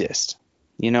really exist.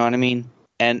 You know what I mean?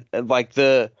 And like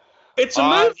it's a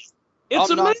movie. It's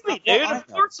a movie, dude. Of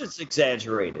course it's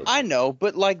exaggerated. I know,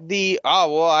 but like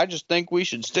I just think we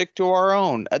should stick to our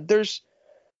own.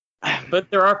 But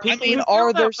there are people. I mean,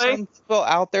 are there some people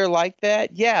out there like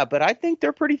that? Yeah, but I think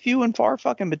they're pretty few and far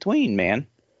fucking between, man.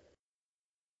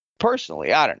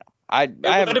 Personally, I don't know.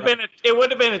 It would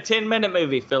have been a 10-minute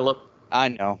movie, Philip. I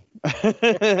know.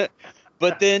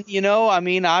 But then, I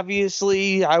mean,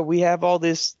 obviously we have all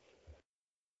this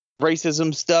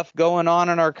racism stuff going on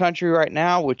in our country right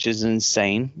now, which is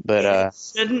insane. But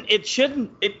it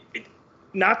shouldn't.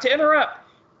 Not to interrupt.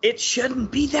 It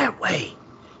shouldn't be that way.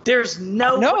 There's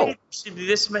no way there should be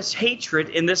this much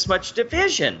hatred and this much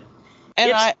division.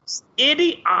 And it's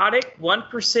idiotic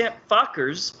 1%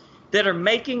 fuckers that are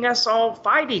making us all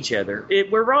fight each other.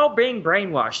 We're all being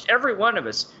brainwashed, every one of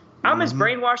us. I'm as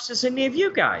brainwashed as any of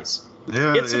you guys.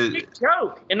 Yeah, it's a big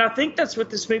joke, and I think that's what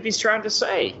this movie's trying to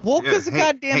say. Well, because the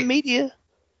goddamn media.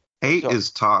 Hate is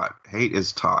taught. Hate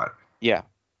is taught. Yeah.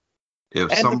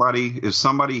 If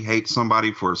somebody hates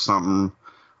somebody for something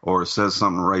or says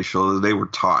something racial, they were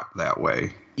taught that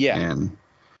way. Yeah. And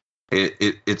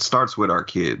it starts with our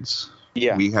kids.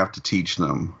 Yeah. We have to teach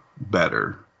them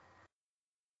better.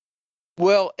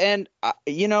 Well, and,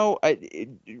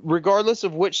 regardless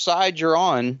of which side you're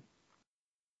on,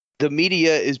 the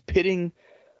media is pitting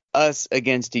us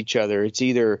against each other. It's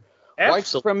either white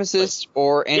supremacists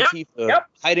or Antifa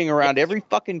hiding around every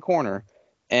fucking corner.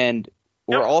 And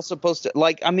we're all supposed to,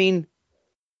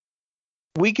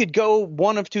 we could go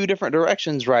one of two different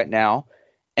directions right now.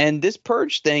 And this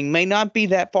purge thing may not be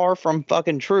that far from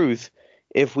fucking truth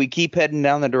if we keep heading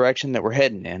down the direction that we're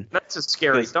heading in. That's a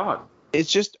scary thought. It's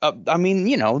just,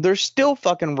 there's still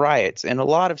fucking riots in a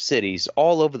lot of cities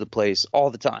all over the place all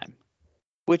the time,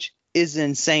 which is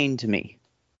insane to me.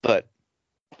 But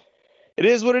it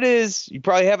is what it is. You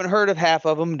probably haven't heard of half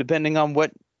of them, depending on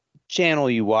what channel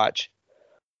you watch.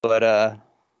 But I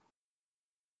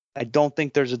don't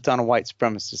think there's a ton of white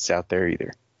supremacists out there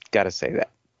either. Gotta say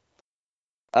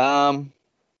that.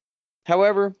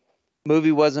 However,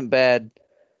 movie wasn't bad.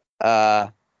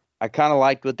 I kind of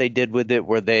liked what they did with it,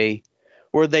 where they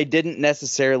didn't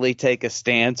necessarily take a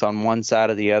stance on one side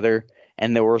or the other,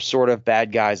 and there were sort of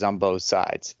bad guys on both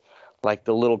sides. Like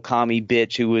the little commie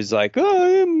bitch who was like,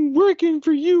 oh, I'm working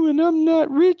for you and I'm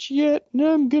not rich yet and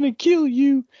I'm going to kill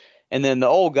you. And then the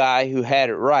old guy who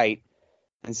had it right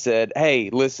and said,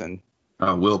 hey, listen.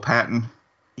 Will Patton?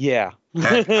 Yeah.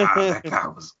 That guy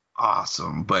was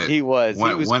awesome. But he was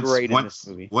great in this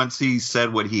movie. Once he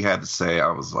said what he had to say, I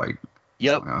was like,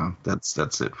 Yep.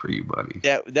 That's it for you, buddy.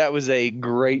 That was a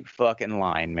great fucking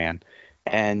line, man.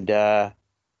 And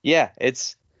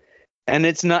it's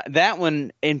not, that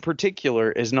one in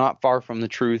particular is not far from the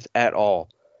truth at all,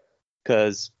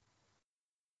 because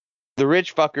the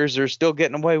rich fuckers are still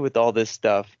getting away with all this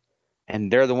stuff,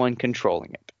 and they're the one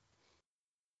controlling it.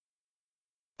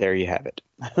 There you have it.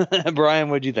 Brian,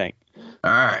 what'd you think?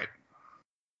 All right.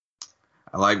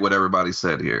 I like what everybody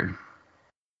said here.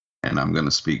 And I'm going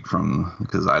to speak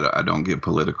because I don't get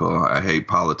political. I hate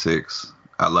politics.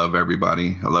 I love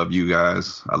everybody. I love you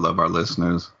guys. I love our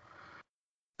listeners.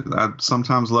 I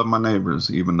sometimes love my neighbors,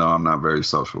 even though I'm not very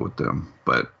social with them.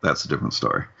 But that's a different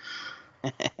story.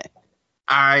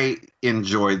 I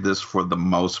enjoyed this for the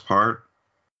most part.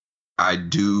 I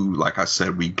do, like I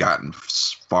said, we gotten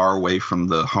far away from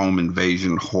the home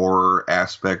invasion horror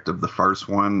aspect of the first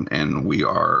one, and we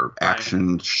are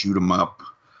action, shoot 'em up.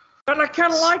 But I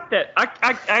kind of like that.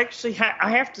 I actually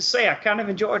I have to say I kind of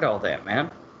enjoyed all that,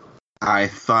 man. I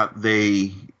thought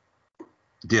they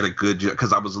did a good job,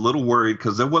 because I was a little worried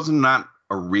because there was not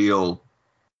a real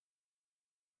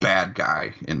bad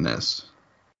guy in this,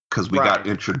 because we got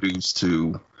introduced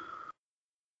to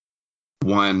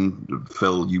one,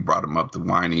 Phil, you brought him up, the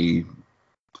whiny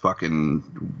fucking,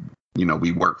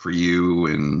 we work for you,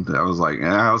 and I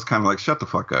was kind of like, shut the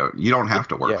fuck up. You don't have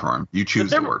to work for him. You choose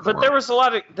to work for him. But there was a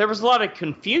lot of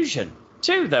confusion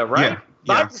too, though, right?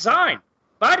 By design.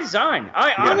 I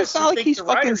honestly it's not like think he's the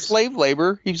fucking writers, slave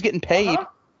labor. He was getting paid.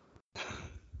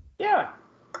 Yeah.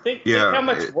 Think how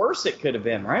much worse it could have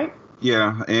been, right?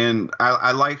 Yeah, and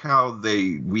I like how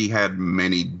we had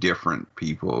many different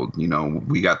people.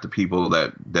 We got the people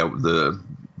that the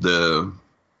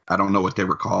I don't know what they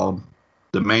were called.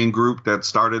 The main group that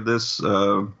started this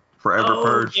Forever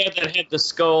Purge. Yeah, that had the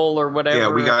skull or whatever. Yeah,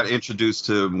 we got introduced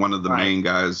to one of the main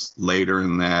guys later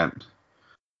in that.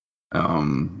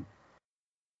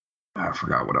 I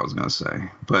forgot what I was going to say,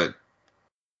 but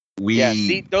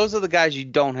see, those are the guys you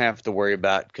don't have to worry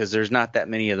about, because there's not that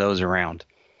many of those around.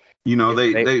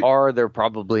 They're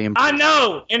probably in I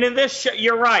know, and in this show,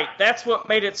 you're right. That's what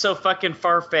made it so fucking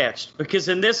far-fetched, because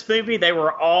in this movie they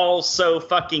were all so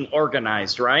fucking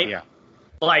organized, right? Yeah.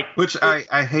 Which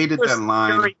I hated that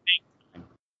line.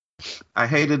 I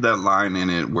hated that line in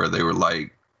it where they were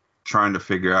like trying to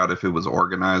figure out if it was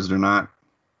organized or not.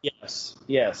 Yes.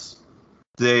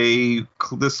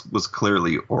 This was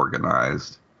clearly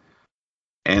organized.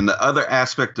 And the other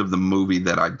aspect of the movie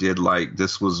that I did like,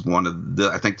 this was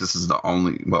I think this is the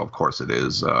only, well, of course it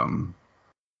is. The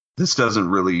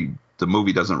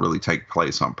movie doesn't really take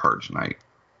place on Purge Night.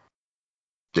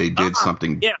 They did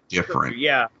something different.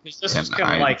 Yeah, because this was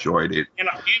kind of I enjoyed it.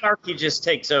 Anarchy just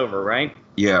takes over, right?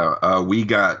 Yeah, we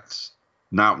got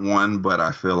not one, but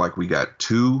I feel like we got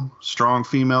two strong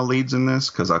female leads in this,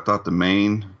 because I thought the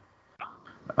main,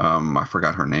 I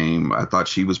forgot her name. I thought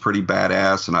she was pretty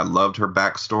badass, and I loved her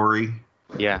backstory.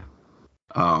 Yeah.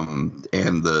 And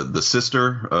the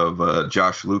sister of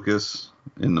Josh Lucas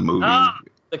in the movie.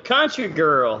 The country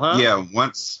girl, huh? Yeah,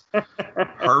 once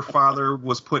her father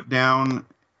was put down,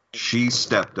 she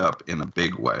stepped up in a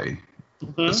big way.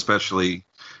 Mm-hmm. Especially,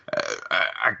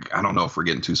 I don't know if we're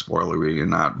getting too spoilery or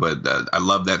not, but I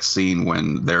love that scene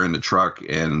when they're in the truck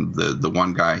and the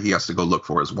one guy, he has to go look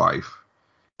for his wife.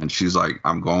 And she's like,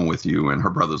 I'm going with you. And her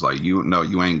brother's like, you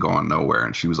ain't going nowhere.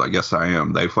 And she was like, yes, I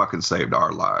am. They fucking saved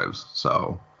our lives.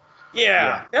 So.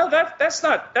 Yeah. No, that's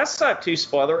not too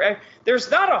spoiler.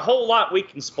 There's not a whole lot we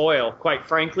can spoil, quite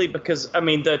frankly, because,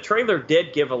 the trailer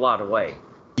did give a lot away.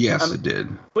 Yes, it did.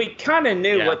 We kind of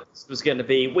knew what this was going to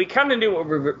be. We kind of knew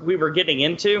what we were getting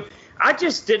into. I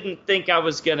just didn't think I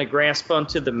was going to grasp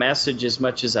onto the message as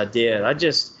much as I did. I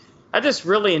just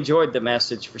really enjoyed the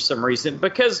message for some reason,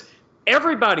 because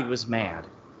everybody was mad.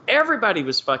 Everybody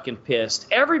was fucking pissed.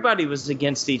 Everybody was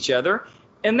against each other.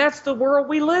 And that's the world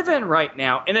we live in right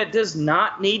now. And it does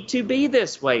not need to be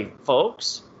this way,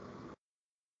 folks.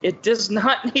 It does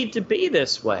not need to be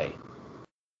this way.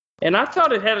 And I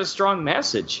thought it had a strong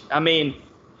message.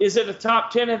 Is it a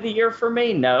top 10 of the year for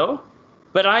me? No.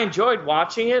 But I enjoyed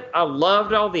watching it. I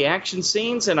loved all the action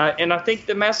scenes. And I think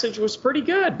the message was pretty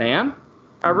good, man.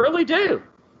 I really do.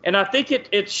 And I think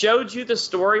it showed you the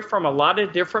story from a lot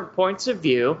of different points of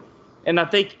view. And I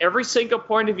think every single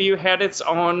point of view had its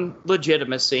own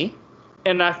legitimacy.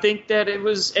 And I think that it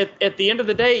was, at the end of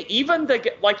the day, even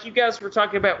like you guys were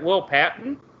talking about Will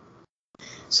Patton.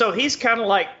 So he's kind of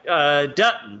like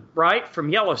Dutton, right, from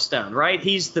Yellowstone, right?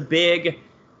 He's the big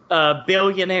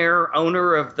billionaire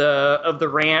owner of the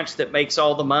ranch that makes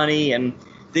all the money. And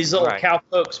these little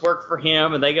cowpokes work for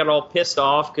him, and they got all pissed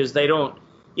off because they don't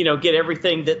get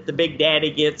everything that the big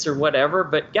daddy gets or whatever.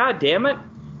 But God damn it,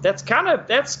 that's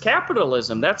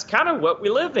capitalism. That's kind of what we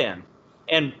live in.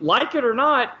 And like it or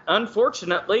not,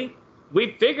 unfortunately,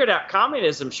 we've figured out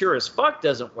communism sure as fuck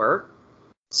doesn't work.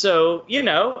 So,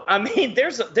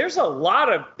 there's a lot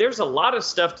of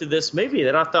stuff to this movie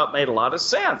that I thought made a lot of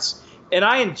sense. And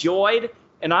I enjoyed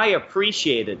and I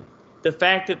appreciated the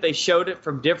fact that they showed it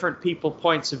from different people's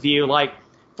points of view. Like,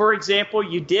 for example,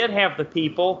 you did have the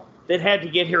people that had to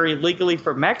get here illegally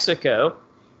from Mexico.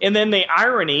 And then the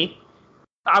irony,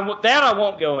 I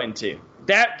won't go into.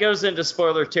 That goes into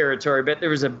spoiler territory, but there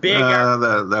was a big...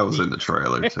 that was in the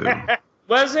trailer, too.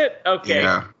 Was it? Okay.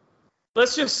 Yeah.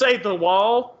 Let's just say the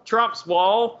wall, Trump's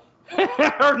wall,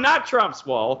 or not Trump's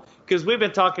wall, because we've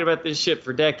been talking about this shit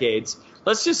for decades.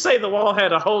 Let's just say the wall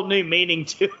had a whole new meaning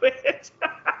to it.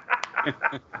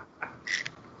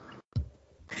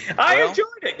 I enjoyed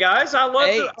it, guys. I loved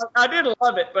it. I didn't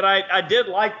love it, but I did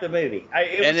like the movie.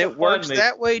 It works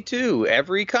that way, too.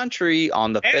 Every country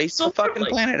on the face of the fucking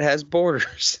planet has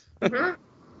borders.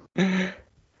 Mm-hmm.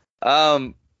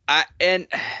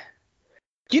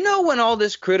 When all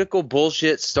this critical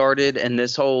bullshit started and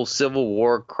this whole Civil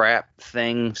War crap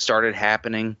thing started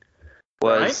happening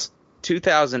was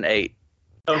 2008.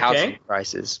 Housing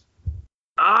crisis.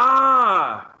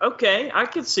 Okay. I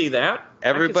could see that.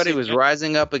 Everybody was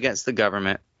rising up against the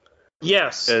government.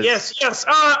 Yes. What did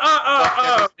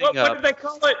they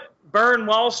call it? Burn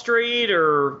Wall Street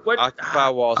or what? Occupy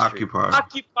Wall Street.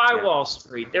 Occupy Wall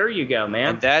Street. There you go,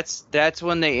 man. And that's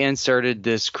when they inserted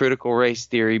this critical race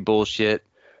theory bullshit,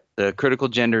 the critical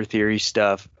gender theory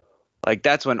stuff. Like,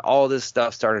 that's when all this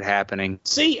stuff started happening.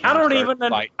 See, I don't even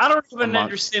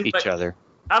understand each other.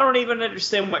 I don't even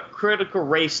understand what critical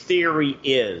race theory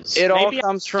is. It all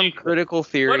comes from critical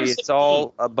theory. It's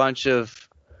all a bunch of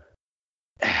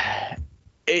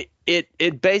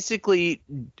it basically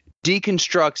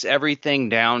deconstructs everything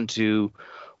down to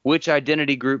which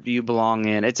identity group do you belong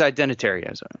in. It's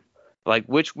identitarianism. Like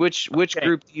which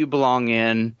group do you belong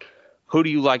in? Who do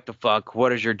you like to fuck?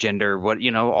 What is your gender? What,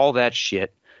 all that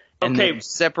shit. And it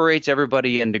separates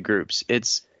everybody into groups.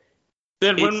 It's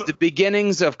the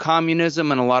beginnings of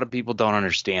communism, and a lot of people don't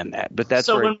understand that. But that's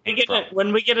so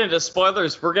when we get into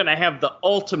spoilers, we're going to have the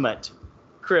ultimate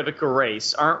critical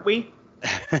race, aren't we?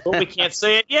 Well, we can't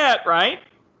say it yet, right?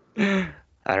 I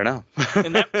don't know.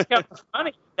 And that was kind of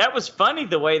funny. That was funny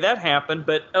the way that happened,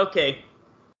 but okay.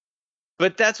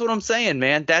 But that's what I'm saying,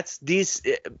 man.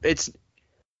 It's.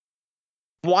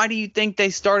 Why do you think they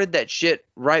started that shit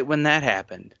right when that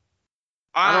happened?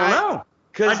 I don't know.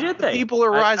 Because people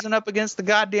are rising up against the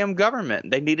goddamn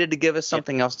government. They needed to give us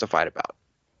something else to fight about.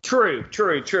 True.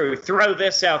 Throw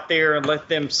this out there and let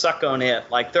them suck on it.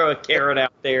 Like, throw a carrot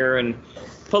out there and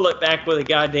pull it back with a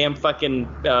goddamn fucking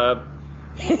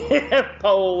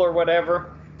pole or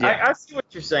whatever. Yeah. I see what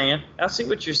you're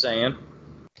saying.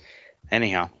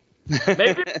 Anyhow.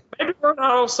 maybe we're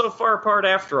not all so far apart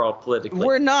after all politically.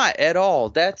 We're not at all.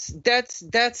 That's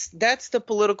the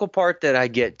political part that I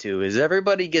get to, is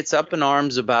everybody gets up in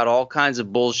arms about all kinds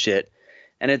of bullshit,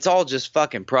 and it's all just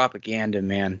fucking propaganda,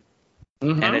 man.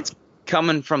 Mm-hmm. And it's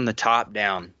coming from the top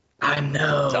down. I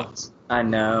know.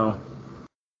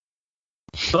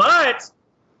 But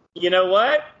you know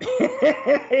what?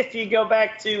 If you go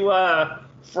back to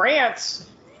France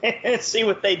and see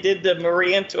what they did to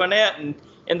Marie Antoinette and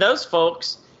those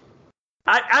folks,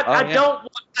 I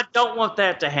don't want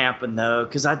that to happen, though,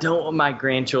 because I don't want my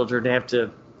grandchildren to have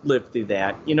to live through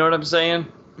that. You know what I'm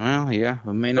saying? Well, yeah,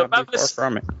 it may not be far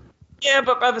from it. Yeah,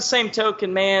 but by the same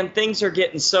token, man, things are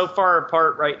getting so far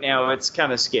apart right now, it's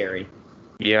kind of scary.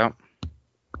 Yeah.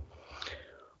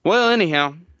 Well,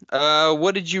 anyhow,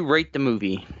 what did you rate the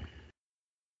movie?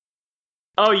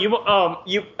 Oh,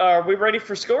 are we ready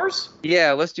for scores?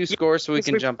 Yeah, let's do scores so we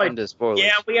can jump into spoilers.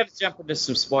 Yeah, we have to jump into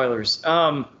some spoilers.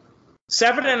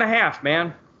 7.5,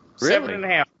 man. Really?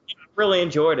 7.5. I really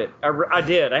enjoyed it. I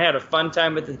did. I had a fun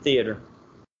time at the theater.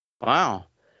 Wow.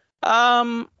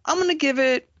 I'm gonna give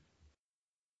it.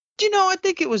 I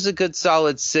think it was a good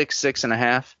solid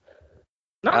 6.5.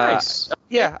 Nice.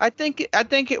 Yeah, I think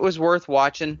it was worth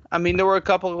watching. I mean, there were a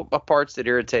couple of parts that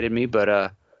irritated me, but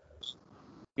I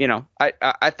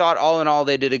thought all in all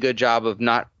they did a good job of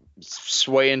not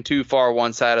swaying too far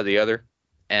one side or the other,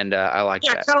 and I like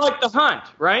that. Yeah, kind of like The Hunt,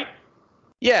 right?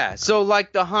 Yeah, so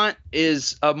like The Hunt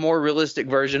is a more realistic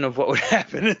version of what would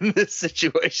happen in this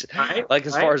situation, right,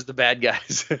 as far as the bad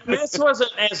guys. This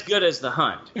wasn't as good as The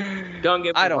Hunt. Don't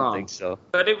get me wrong. I don't think so.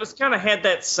 But it was kind of had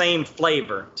that same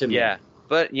flavor to me. Yeah,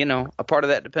 but a part of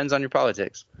that depends on your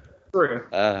politics. True.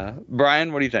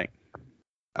 Brian, what do you think?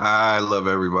 I love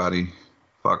everybody.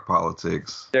 Fuck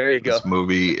politics. There you go. This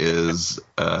movie is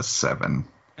a 7.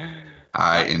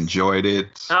 I enjoyed it.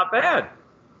 Not bad.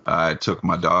 I took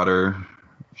my daughter.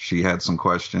 She had some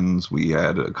questions. We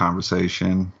had a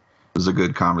conversation. It was a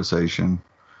good conversation.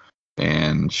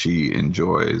 And she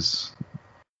enjoys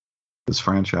this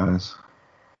franchise.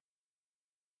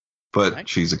 But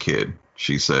she's a kid.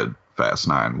 She said Fast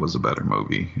 9 was a better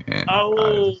movie. And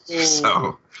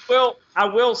so. Well, I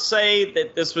will say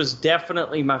that this was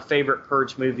definitely my favorite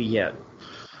Purge movie yet.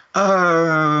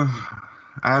 I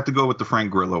have to go with the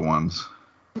Frank Grillo ones.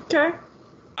 Okay.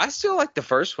 I still like the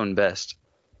first one best.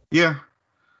 Yeah.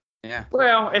 Yeah.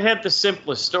 Well, it had the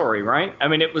simplest story, right? I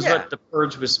mean, it was what the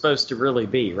Purge was supposed to really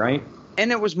be, right?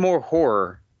 And it was more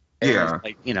horror. Yeah.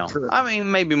 Like, I mean,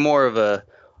 maybe more of a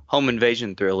home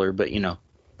invasion thriller, but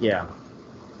Yeah.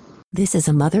 This is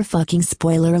a motherfucking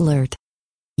spoiler alert.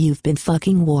 You've been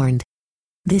fucking warned.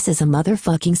 This is a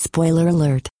motherfucking spoiler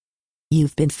alert.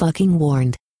 You've been fucking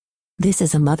warned. This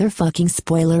is a motherfucking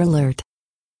spoiler alert.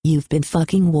 You've been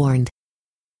fucking warned.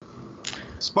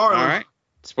 Spoilers. All right.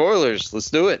 Spoilers. Let's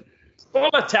do it.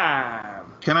 Spoiler time.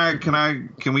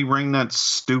 Can we ring that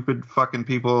stupid fucking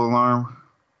people alarm?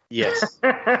 Yes.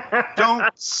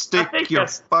 Don't stick your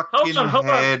fucking hold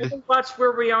head. On. Let me watch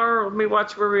where we are. Let me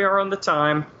watch where we are on the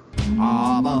time.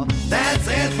 That's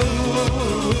it, boo.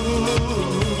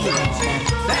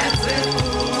 That's it,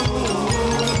 boo.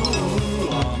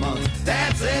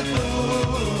 That's it, boo.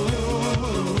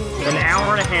 An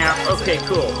hour and a half. Okay,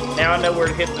 cool. Now I know where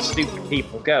to hit the stupid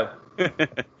people. Go.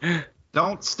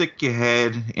 Don't stick your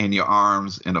head and your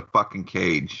arms in a fucking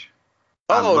cage.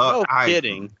 No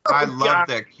kidding. I love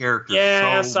that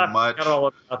character so much. I forgot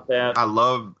all about that. I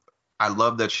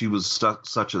love that she was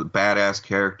such a badass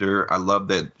character. I love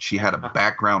that she had a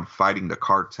background fighting the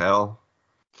cartel.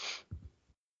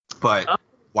 But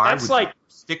why would you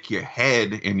stick your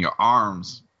head in your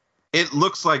arms? It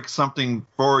looks like something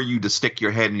for you to stick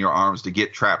your head in your arms to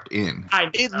get trapped in.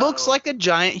 It looks like a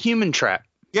giant human trap.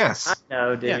 Yes. I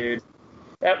know, dude. Yeah.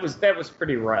 That was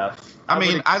pretty rough. I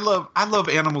mean, I love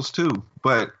animals too,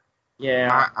 but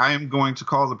yeah, I am going to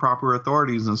call the proper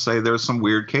authorities and say there's some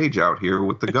weird cage out here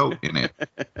with the goat in it.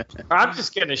 I'm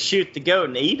just going to shoot the goat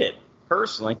and eat it,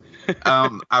 personally.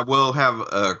 I will have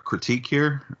a critique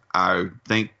here. I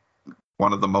think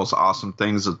one of the most awesome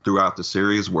things throughout the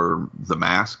series were the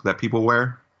mask that people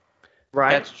wear.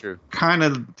 Right. That's true. Kind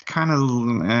of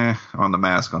on the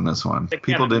mask on this one.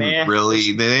 People didn't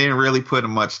really put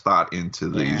much thought into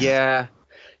these. Yeah.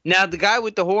 Now, the guy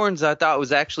with the horns I thought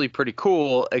was actually pretty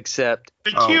cool, except...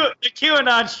 The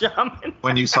QAnon shaman.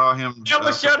 When you saw him he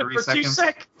only showed it for 2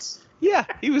 seconds. Yeah,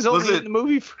 he was only in the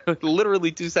movie for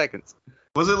literally 2 seconds.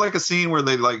 Was it like a scene where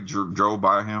they drove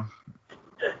by him?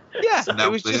 Yeah, it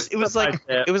was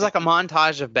like a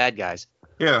montage of bad guys.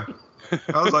 Yeah.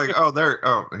 I was like,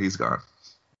 he's gone.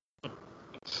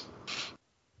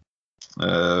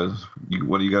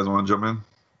 What do you guys want to jump in?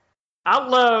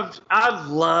 I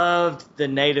loved the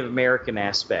Native American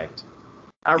aspect.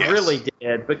 I really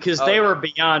did, because they were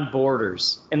beyond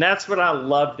borders, and that's what I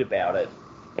loved about it.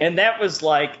 And that was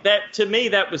like that to me.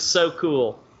 That was so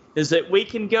cool. Is that we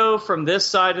can go from this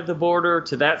side of the border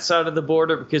to that side of the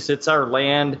border because it's our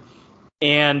land,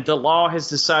 and the law has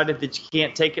decided that you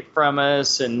can't take it from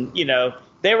us. And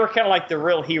they were kind of like the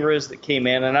real heroes that came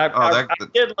in, and I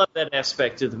did love that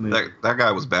aspect of the movie. That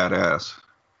guy was badass.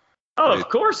 Oh, of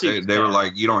course he was. They were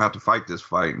like, you don't have to fight this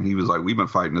fight. And he was like, we've been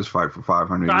fighting this fight for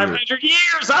 500 years. 500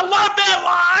 years! I love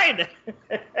that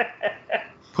line!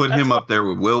 Put him up there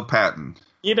with Will Patton.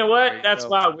 You know what? That's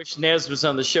why I wish Nez was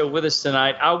on the show with us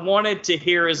tonight. I wanted to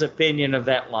hear his opinion of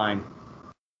that line.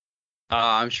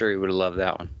 I'm sure he would have loved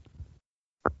that one.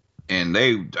 And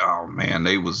they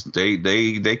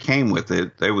came with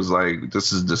it. They was like,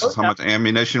 this is how much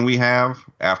ammunition we have.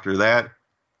 After that,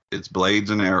 it's blades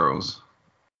and arrows.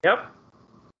 Yep.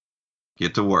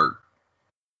 Get to work.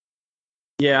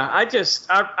 Yeah,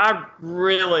 I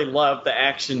really love the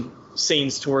action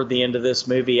scenes toward the end of this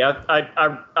movie.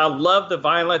 I love the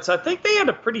violence. I think they had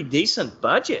a pretty decent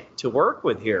budget to work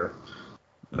with here.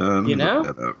 I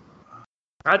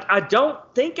don't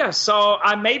think I saw.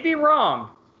 I may be wrong.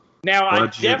 Now,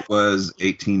 budget was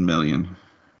 $18 million.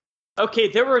 Okay,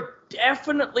 there were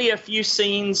definitely a few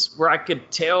scenes where I could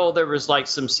tell there was like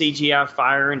some CGI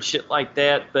fire and shit like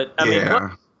that. But I mean,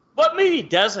 what movie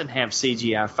doesn't have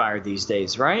CGI fire these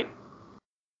days, right?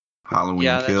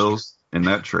 Halloween Kills. In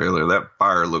that trailer, that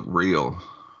fire looked real.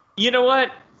 You know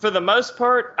what? For the most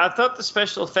part, I thought the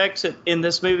special effects in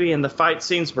this movie and the fight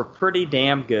scenes were pretty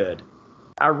damn good.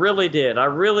 I really did. I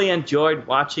really enjoyed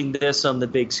watching this on the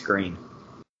big screen.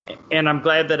 And I'm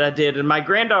glad that I did. And my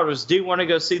granddaughters do want to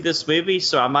go see this movie,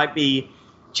 so I might be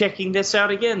checking this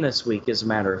out again this week, as a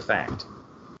matter of fact.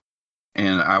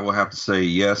 And I will have to say,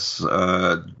 yes,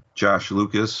 Josh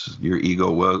Lucas, your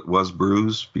ego was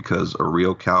bruised because a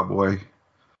real cowboy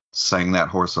sang that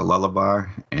horse a lullaby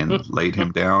and laid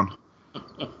him down.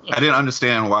 I didn't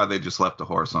understand why they just left the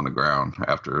horse on the ground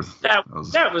after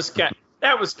that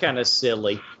was kind of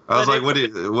silly. I was like, what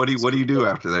do you do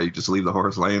after that? You just leave the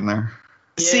horse laying there?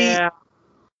 Yeah. See,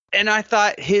 and I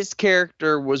thought his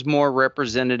character was more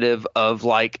representative of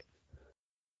like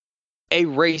a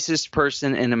racist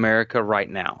person in America right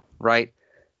now, right?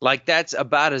 Like that's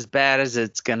about as bad as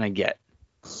it's gonna get.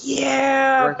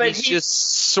 Yeah, but he's just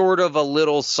sort of a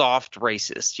little soft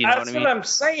racist. You know what I mean? That's what I'm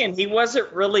saying. He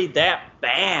wasn't really that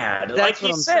bad. That's like what he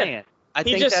I'm said. saying. I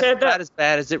think just that's said about as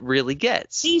bad as it really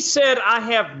gets. He said, I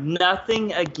have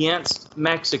nothing against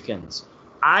Mexicans.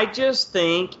 I just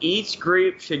think each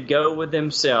group should go with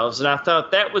themselves. And I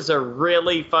thought that was a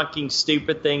really fucking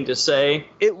stupid thing to say.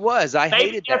 It was. I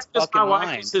hated that fucking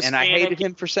line. And I hated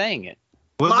him for saying it.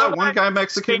 Was that one guy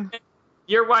Mexican?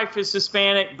 Your wife is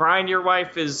Hispanic. Brian, your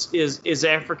wife is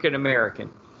African American.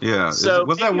 Yeah. So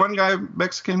was that one guy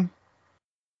Mexican?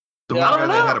 The one guy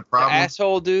that had a problem? The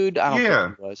asshole dude? I don't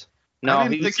think he was. No,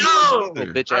 he was a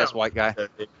bitch-ass white guy.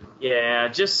 Yeah,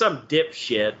 just some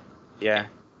dipshit. Yeah.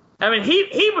 I mean,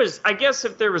 he was, I guess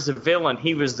if there was a villain,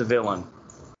 he was the villain.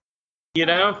 You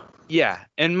know? Yeah,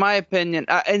 in my opinion.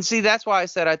 And see, that's why I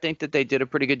said I think that they did a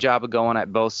pretty good job of going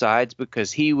at both sides,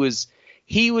 because he was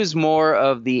more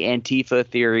of the Antifa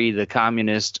theory, the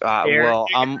communist, well,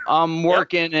 I'm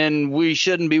working and we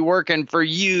shouldn't be working for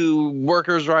you.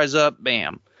 Workers rise up,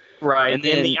 bam. Right. And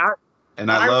then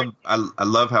I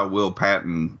love how Will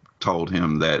Patton told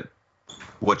him that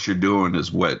what you're doing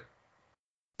is what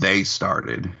they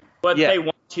started. What they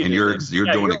want you and to do.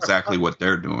 You're doing exactly what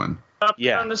they're doing.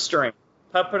 Puppet on the string.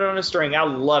 Puppet on a string. I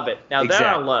love it. Now that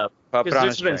I love. Because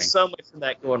there's been so much of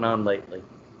that going on lately.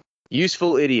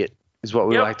 Useful idiot is what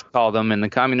we like to call them in the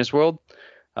communist world.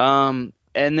 And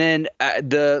then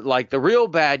the real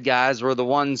bad guys were the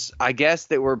ones, I guess,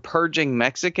 that were purging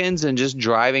Mexicans and just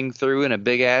driving through in a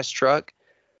big ass truck.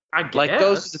 I guess. Like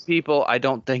those are the people I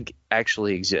don't think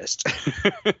actually exist.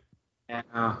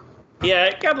 Yeah,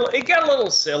 it got a little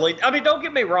silly. I mean, don't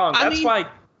get me wrong. That's why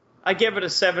I give it a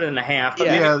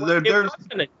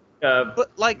 7.5.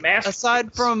 But like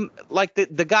aside from like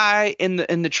the guy in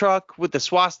the truck with the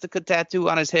swastika tattoo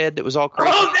on his head that was all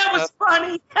crazy. Oh, that was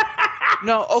funny.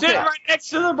 No, okay. Sitting right next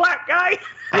to the black guy.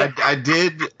 I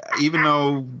did, even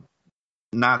though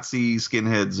Nazi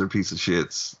skinheads are piece of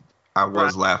shits, I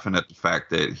was laughing at the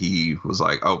fact that he was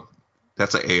like, "Oh,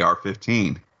 that's an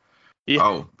AR-15." Yeah.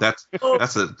 Oh, that's a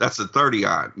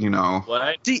 30-aught, you know.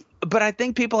 What? See, but I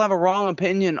think people have a wrong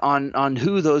opinion on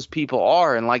who those people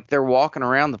are, and like they're walking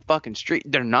around the fucking street.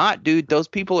 They're not, dude. Those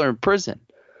people are in prison.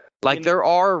 Like there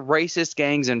are racist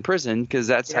gangs in prison because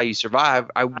that's how you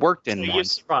survive. I worked in one.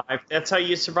 That's how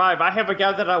you survive. I have a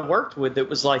guy that I worked with that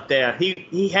was like that.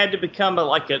 He had to become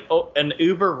an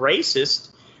uber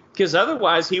racist because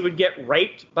otherwise he would get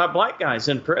raped by black guys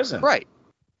in prison. Right.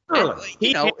 Really?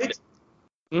 And, it's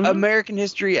American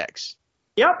History X.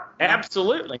 Yep,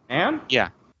 absolutely, man. Yeah.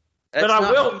 But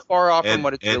I will too far off from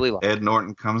what it's really like. Ed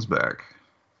Norton comes back.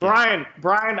 Brian,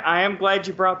 I am glad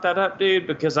you brought that up, dude,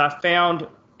 because I found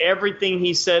everything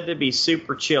he said to be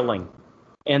super chilling,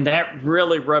 and that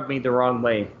really rubbed me the wrong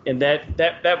way. And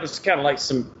that was kind of like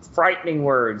some frightening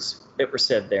words that were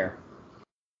said there.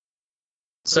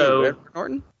 So Edward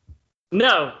Norton?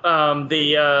 No,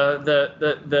 the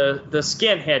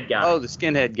skinhead guy. Oh, the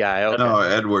skinhead guy. Okay. No,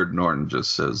 Edward Norton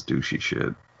just says douchey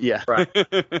shit. Yeah. Right.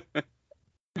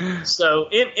 So,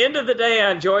 end of the day, I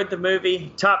enjoyed the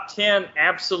movie. Top 10,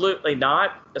 absolutely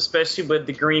not, especially with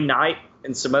The Green Knight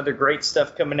and some other great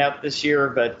stuff coming out this year.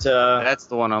 But that's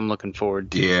the one I'm looking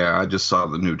forward to. Yeah, I just saw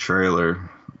the new trailer.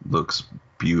 Looks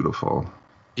beautiful.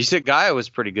 You said Gaia was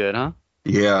pretty good, huh?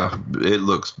 Yeah, it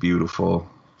looks beautiful.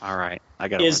 All right, I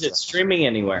got. Is it streaming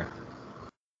anywhere?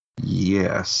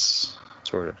 Yes.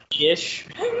 Sort of. Ish.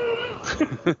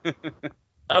 Okay.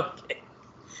 All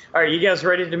right, you guys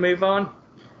ready to move on?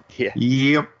 Yeah.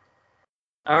 Yep.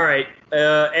 All right.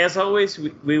 As always,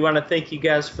 we want to thank you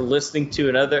guys for listening to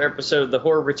another episode of The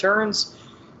Horror Returns.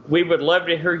 We would love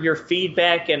to hear your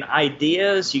feedback and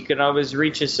ideas. You can always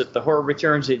reach us at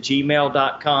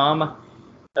thehorrorreturns@gmail.com.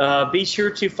 Be sure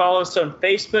to follow us on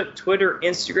Facebook, Twitter,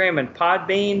 Instagram, and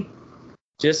Podbean.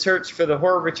 Just search for The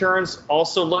Horror Returns.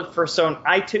 Also look for us on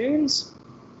iTunes.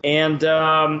 And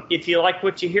if you like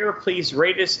what you hear, please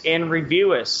rate us and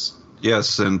review us.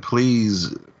 Yes, and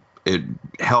please, it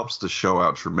helps the show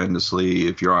out tremendously.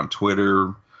 If you're on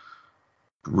Twitter,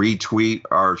 retweet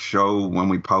our show when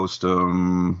we post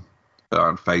them.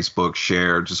 On Facebook,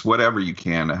 share, just whatever you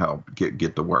can to help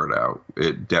get the word out.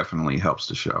 It definitely helps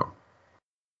the show.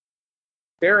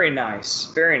 Very nice.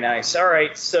 Very nice. All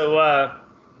right. So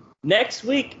next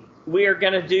week we are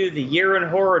going to do the Year in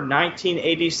Horror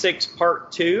 1986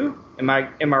 Part 2. Am I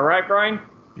right, Brian?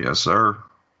 Yes, sir.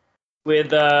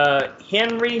 With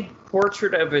Henry,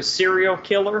 Portrait of a Serial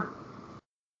Killer,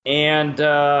 and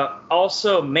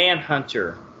also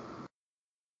Manhunter.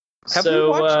 Have we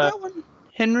watched that one,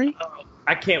 Henry?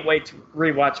 I can't wait to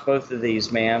rewatch both of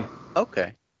these, man.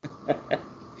 Okay.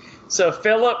 So,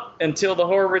 Philip, until the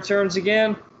horror returns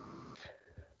again.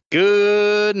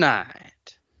 Good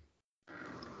night.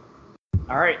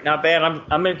 All right, not bad. I'm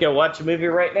going to go watch a movie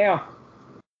right now.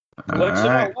 What should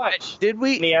I watch? Did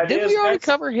we already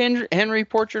cover Henry,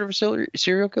 Portrait of a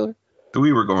Serial Killer?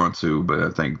 We were going to, but I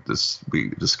think the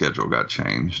schedule got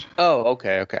changed. Oh,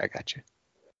 okay, I got you.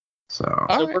 So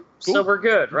we're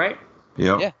good, right?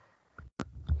 Yep. Yeah.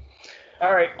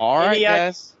 All right.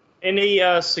 Guys. Any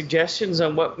suggestions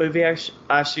on what movie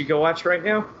I should go watch right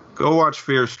now? Go watch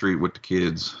Fear Street with the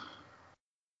kids.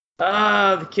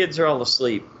 The kids are all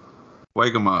asleep.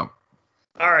 Wake them up.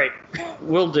 All right.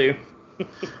 Will do. All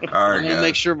right, I'm gonna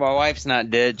make sure my wife's not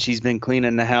dead. She's been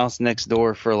cleaning the house next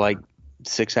door for like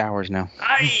 6 hours now.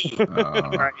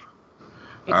 All right.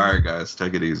 All right, guys.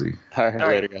 Take it easy. All right,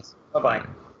 later, guys. Bye-bye.